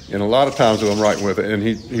 And a lot of times when I'm writing with it, and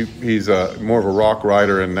he's more of a rock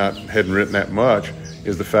writer and hadn't written that much,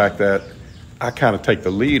 is the fact that I kind of take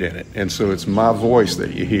the lead in it, and so it's my voice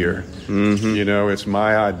that you hear. Mm-hmm. It's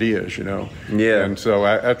my ideas. Yeah. And so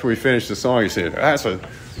after we finished the song, he said, "That's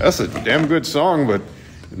a damn good song, but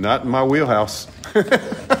not in my wheelhouse."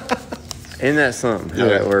 Isn't that something? How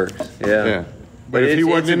that works? Yeah. Yeah. But if he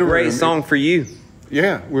wasn't in the room, it's a great song for you.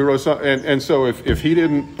 Yeah, we wrote song, and so if he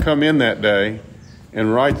didn't come in that day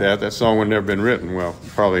and write that song would never been written. Well,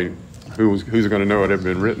 probably who's going to know it had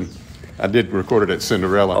been written? I did record it at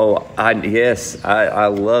Cinderella. Oh, I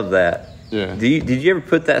love that. Yeah. Did you ever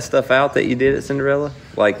put that stuff out that you did at Cinderella?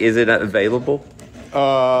 Like, is it available?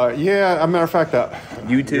 Yeah. As a matter of fact,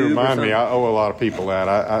 YouTube. You remind me. I owe a lot of people that.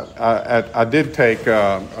 I did take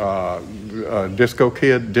Disco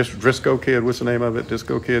Kid. Drisco Kid. What's the name of it?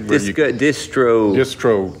 Disco Kid.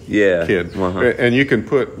 Distro. Yeah. Kid. And you can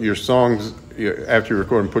put your songs. After you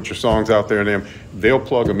record and put your songs out there, and they'll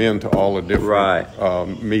plug them into all the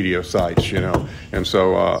different media sites, And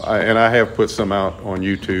so, I have put some out on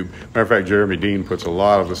YouTube. Matter of fact, Jeremy Dean puts a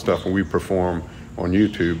lot of the stuff when we perform on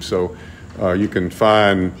YouTube. So you can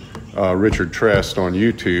find Richard Trest on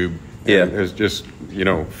YouTube. Yeah, there's just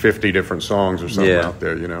 50 different songs or something out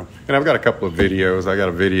there, And I've got a couple of videos. I got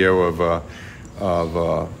a video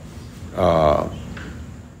of Hoo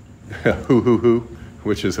Hoo Hoo,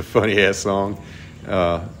 which is a funny ass song.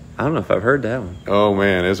 I don't know if I've heard that one. Oh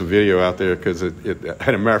man, there's a video out there because as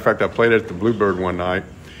a matter of fact, I played it at the Bluebird one night,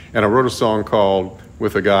 and I wrote a song called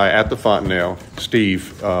with a guy at the Fontanelle,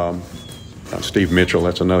 Steve Mitchell.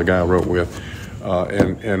 That's another guy I wrote with,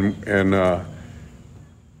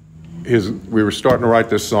 we were starting to write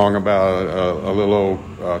this song about a little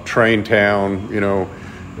old train town,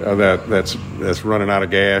 that's running out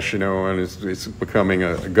of gas, and it's becoming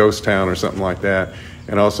a ghost town or something like that.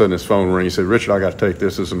 And all of a sudden his phone rang. He said, "Richard, I got to take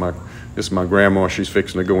this. This is my grandma. She's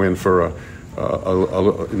fixing to go in for a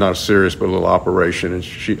not a serious but a little operation. And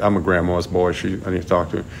I'm a grandma's boy. I need to talk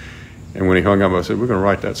to her." And when he hung up, I said, "We're going to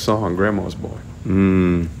write that song, Grandma's Boy."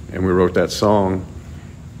 And we wrote that song.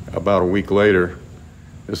 About a week later,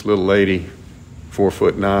 this little lady,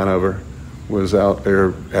 4'9" of her, was out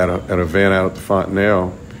there at an event out at the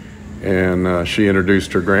Fontanelle, and she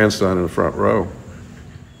introduced her grandson in the front row.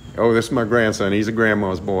 "Oh, this is my grandson. He's a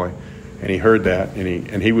grandma's boy." And he heard that,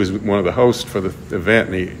 and he was one of the hosts for the event,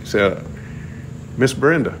 and he said, "Miss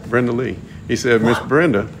Brenda Lee." He said, "Miss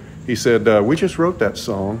Brenda," he said, "we just wrote that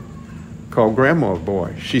song called Grandma's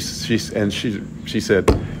Boy." She said,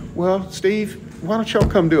 "Well, Steve, why don't y'all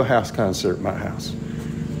come do a house concert at my house?"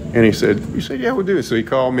 And he said, "Yeah, we'll do it." So he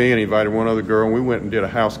called me and he invited one other girl, and we went and did a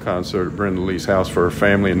house concert at Brenda Lee's house for her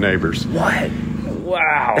family and neighbors. What?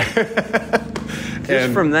 Wow.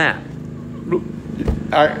 Just from that.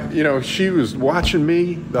 She was watching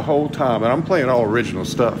me the whole time, and I'm playing all original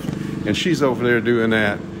stuff, and she's over there doing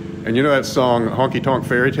that. And you know that song, Honky Tonk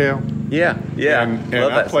Fairy Tale? Yeah. And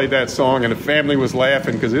I played that song, and the family was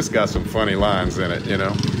laughing because it's got some funny lines in it,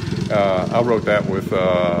 I wrote that with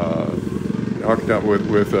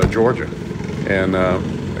Georgia, and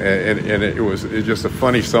it was just a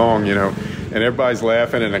funny song, and everybody's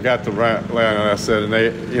laughing, and I got the right line, and I said,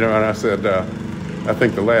 I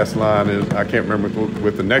think the last line is, I can't remember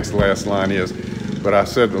what the next last line is, but I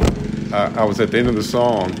said, I was at the end of the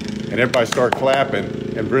song, and everybody started clapping,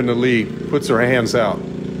 and Brenda Lee puts her hands out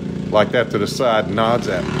like that to the side and nods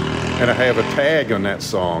at me. And I have a tag on that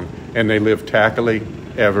song, and they live tackily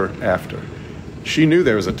ever after. She knew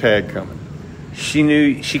there was a tag coming. She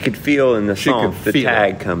knew, she could feel in the song the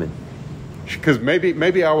tag coming. Because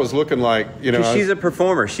maybe I was looking like, she's a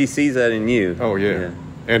performer. She sees that in you. Oh, yeah.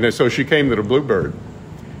 And so she came to the Bluebird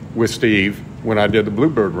with Steve when I did the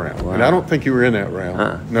Bluebird round. Wow. And I don't think you were in that round.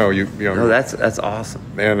 Huh. No, No, that's awesome.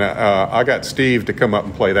 And I got Steve to come up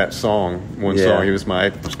and play that song, song. He was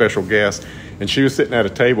my special guest. And she was sitting at a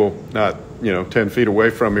table not, 10 feet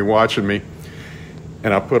away from me watching me.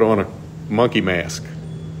 And I put on a monkey mask.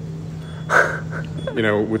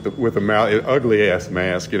 With a mouth, ugly ass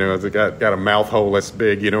mask, it's got a mouth hole that's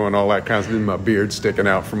big, and all that kind of stuff. My beard sticking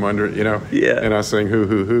out from under it, Yeah. And I sing hoo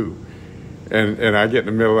hoo hoo, and I get in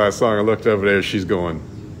the middle of that song. I looked over there, she's going.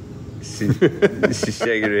 She's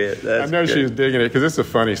shaking her head. I know she was digging it because it's a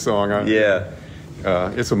funny song.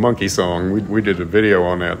 It's a monkey song. We did a video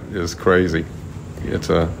on that. It's crazy.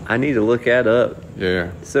 I need to look that up.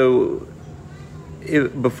 Yeah. So,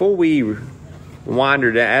 before we wind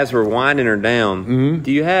her down, as we're winding her down,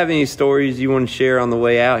 do you have any stories you want to share on the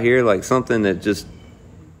way out here, like something that just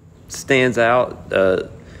stands out?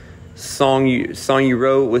 Song you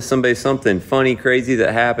wrote with somebody, something funny, crazy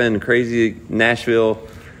that happened, crazy Nashville.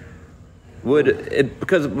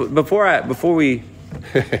 Because before we.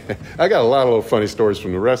 I got a lot of little funny stories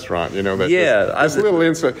from the restaurant, This little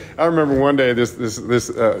insight. I remember one day this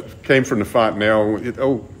came from the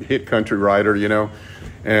Fontanelle, hit country writer,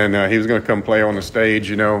 and he was going to come play on the stage,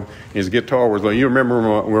 His guitar was like, you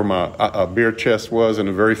remember where my beer chest was in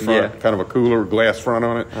the very front, kind of a cooler, glass front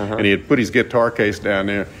on it, and he had put his guitar case down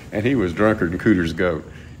there, and he was drunker than Cooter's goat.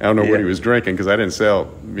 I don't know what he was drinking because I didn't sell,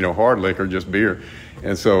 hard liquor, just beer,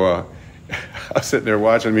 and so. I was sitting there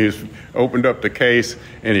watching him. He opened up the case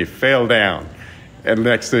and he fell down, and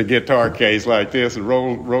next to the guitar case like this, and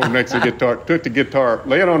rolled next to the guitar. Took the guitar,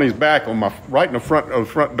 lay it on his back right in the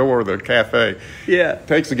front door of the cafe. Yeah.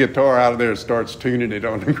 Takes the guitar out of there and starts tuning it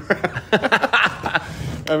on the ground.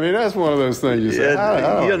 I mean, that's one of those things you say.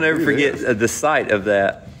 You'll never forget the sight of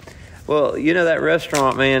that. Well, that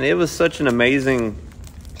restaurant, man, it was such an amazing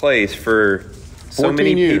place for so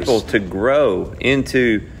many people to grow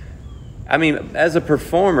into. I mean, as a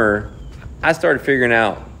performer, I started figuring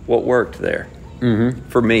out what worked there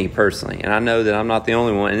for me personally. And I know that I'm not the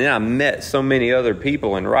only one. And then I met so many other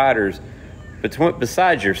people and writers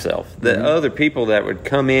besides yourself, that other people that would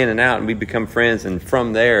come in and out, and we become friends. And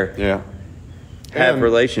from there, have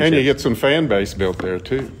relationships. And you get some fan base built there,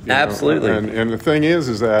 too. Absolutely. And the thing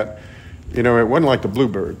is that You know, it wasn't like the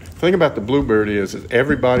Bluebird. The thing about the Bluebird is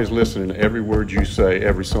everybody's listening to every word you say,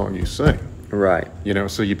 every song you sing. Right. You know,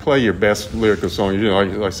 so you play your best lyrical song. You know,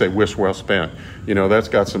 like I say, "Wish Well Spent." You know, that's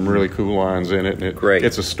got some really cool lines in it. And Great.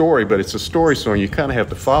 It's a story, but it's a story song. You kind of have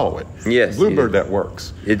to follow it. Yes. Bluebird, that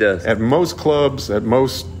works. It does. At most clubs, at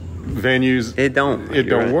most venues, It don't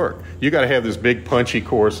right. work. You got to have this big punchy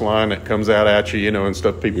chorus line that comes out at you, you know, and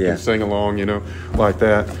stuff people can sing along, you know, like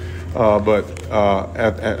that. But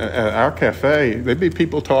at our cafe, there'd be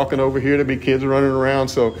people talking over here. There'd be kids running around.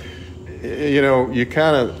 So, you know, you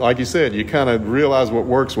kind of, like you said, you kind of realize what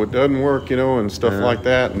works, what doesn't work, you know, and stuff like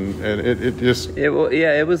that. And it just... It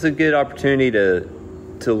was a good opportunity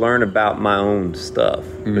to learn about my own stuff.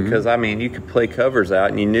 Because, I mean, you could play covers out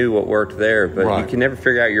and you knew what worked there, but you can never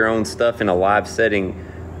figure out your own stuff in a live setting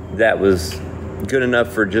that was good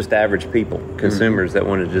enough for just average people, consumers that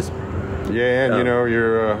want to just... Yeah, and you know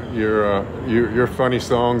your funny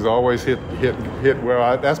songs always hit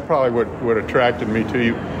well. That's probably what attracted me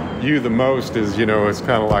to you the most. Is, you know, it's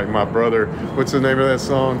kind of like my brother. What's the name of that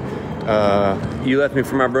song? You Left Me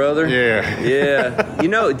for My Brother. Yeah, yeah. You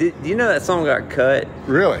know, do you know that song got cut?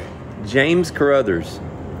 Really? James Carruthers.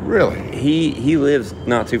 Really? He lives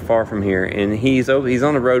not too far from here, and he's on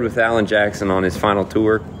the road with Alan Jackson on his final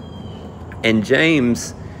tour, and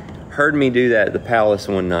James heard me do that at the Palace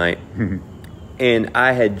one night, and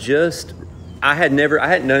I hadn't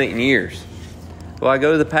done it in years. Well, I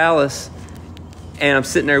go to the Palace, and I'm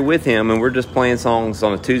sitting there with him, and we're just playing songs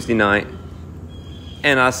on a Tuesday night,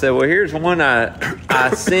 and I said, well, here's one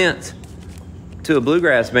I sent to a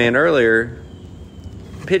bluegrass band earlier,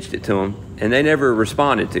 pitched it to them, and they never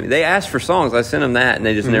responded to me. They asked for songs, I sent them that, and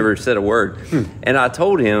they just never said a word. And I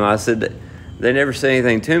told him, I said, that they never said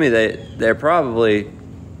anything to me. They're probably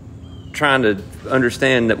trying to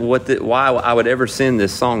understand that why I would ever send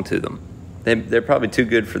this song to them. They're probably too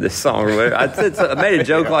good for this song. Or whatever. I made a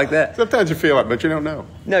joke like that. Sometimes you feel like, but you don't know.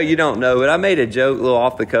 No, you don't know. But I made a joke, a little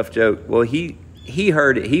off the cuff joke. Well, he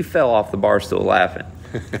heard it. He fell off the bar stool laughing.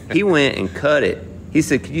 He went and cut it. He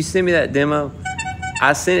said, "Could you send me that demo?"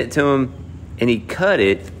 I sent it to him, and he cut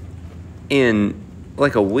it in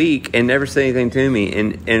like a week and never said anything to me.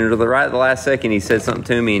 And right at the last second, he said something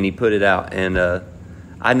to me, and he put it out. And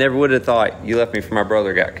I never would have thought You Left Me for My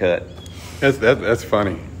Brother got cut. That's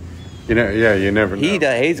funny. You know, yeah, you never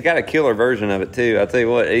know. He's got a killer version of it too. I'll tell you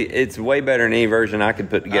what, it's way better than any version I could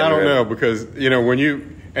put together. I don't know, because, you know,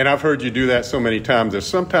 and I've heard you do that so many times, that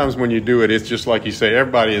sometimes when you do it, it's just like you say,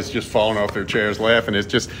 everybody is just falling off their chairs laughing.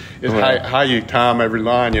 It's how you time every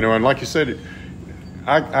line, you know. And like you said,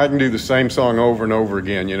 I can do the same song over and over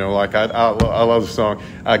again, you know. Like I love the song.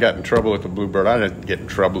 I got in trouble at the Bluebird. I didn't get in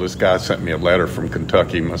trouble. This guy sent me a letter from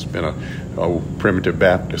Kentucky. Must have been a old primitive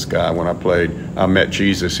Baptist guy. When I played I Met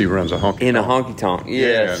Jesus, he runs a honky tonk. In a honky tonk,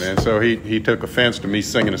 yes. Yeah, and so he took offense to me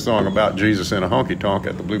singing a song about Jesus in a honky tonk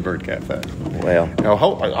at the Bluebird Cafe. Well,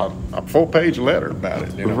 a full-page letter about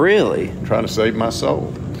it. You know, really? Trying to save my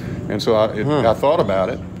soul. And so I thought about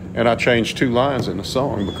it, and I changed 2 lines in the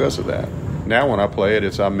song because of that. Now when I play it,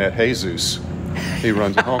 it's I Met Jesus. He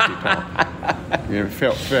runs a honky tonk. You know,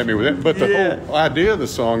 fed me with it. But the whole idea of the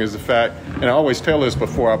song is the fact, and I always tell this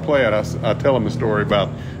before I play it. I tell him a story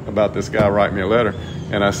about this guy writing me a letter,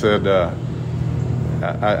 and I said,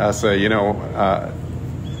 I say, you know,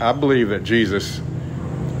 I believe that Jesus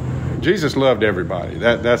loved everybody.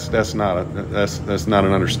 That's not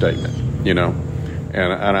an understatement, you know,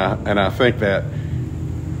 and I think that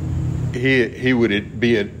he would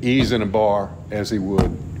be at ease in a bar as he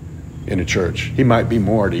would in a church. He might be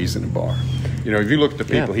more at ease in a bar. You know, if you look at the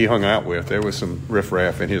people he hung out with, there was some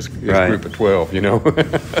riffraff in his group of 12, you know.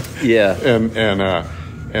 Yeah.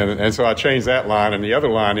 And so I changed that line, and the other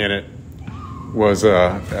line in it was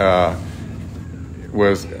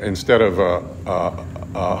instead of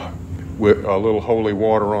with a little holy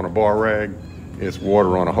water on a bar rag, it's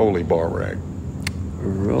water on a holy bar rag.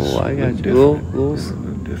 I got you. Little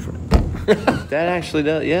different. That actually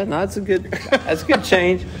does. Yeah, no, that's a good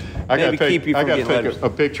change. I got to take a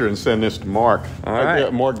picture and send this to Mark. All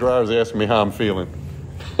right. Mark Driver's asking me how I'm feeling.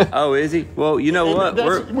 Oh, is he? Well, you know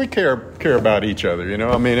what? We care about each other. You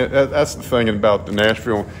know, I mean, that's the thing about the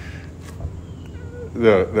Nashville.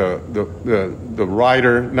 The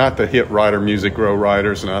writer, not the hit writer, music row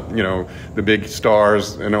writers, not, you know, the big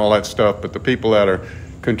stars and all that stuff, but the people that are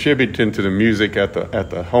contributing to the music at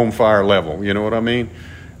the home fire level. You know what I mean?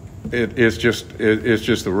 It's just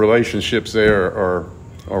the relationships there are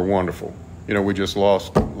wonderful. You know, we just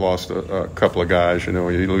lost a couple of guys. You know,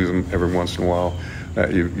 you lose them every once in a while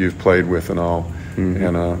that you've played with and all.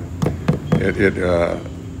 Mm-hmm.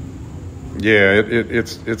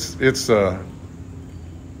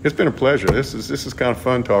 And It's been a pleasure. This is kind of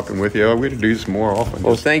fun talking with you. We could do this more often.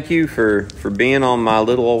 Well, thank you for being on my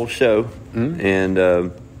little old show, and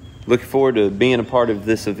looking forward to being a part of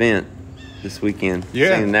this event this weekend.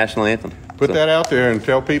 Singing the national anthem. Put that out there and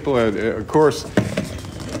tell people. Of course,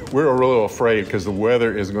 we're a little afraid because the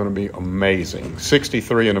weather is going to be amazing.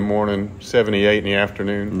 63 in the morning, 78 in the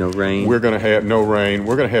afternoon. No rain. We're going to have no rain.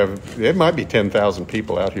 We're going to have, it might be 10,000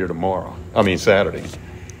 people out here tomorrow. Saturday.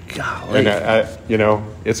 Golly. And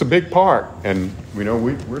it's a big park, and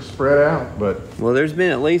we're spread out. But well, there's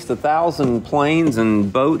been at least 1,000 planes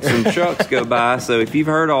and boats and trucks go by. So if you've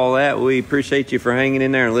heard all that, we appreciate you for hanging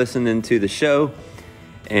in there and listening to the show.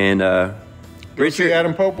 And Richard, see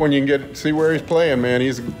Adam Pope when you can see where he's playing, man.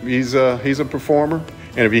 He's a performer,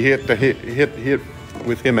 and if you hit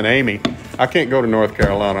with him and Amy, I can't go to North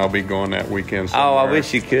Carolina. I'll be going that weekend somewhere. Oh, I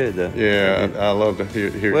wish you could. Yeah, I love to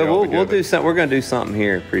hear. Well, we'll do something. We're going to do something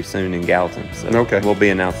here pretty soon in Gallatin. So okay, we'll be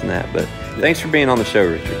announcing that. But thanks for being on the show,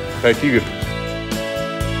 Richard. Thank you.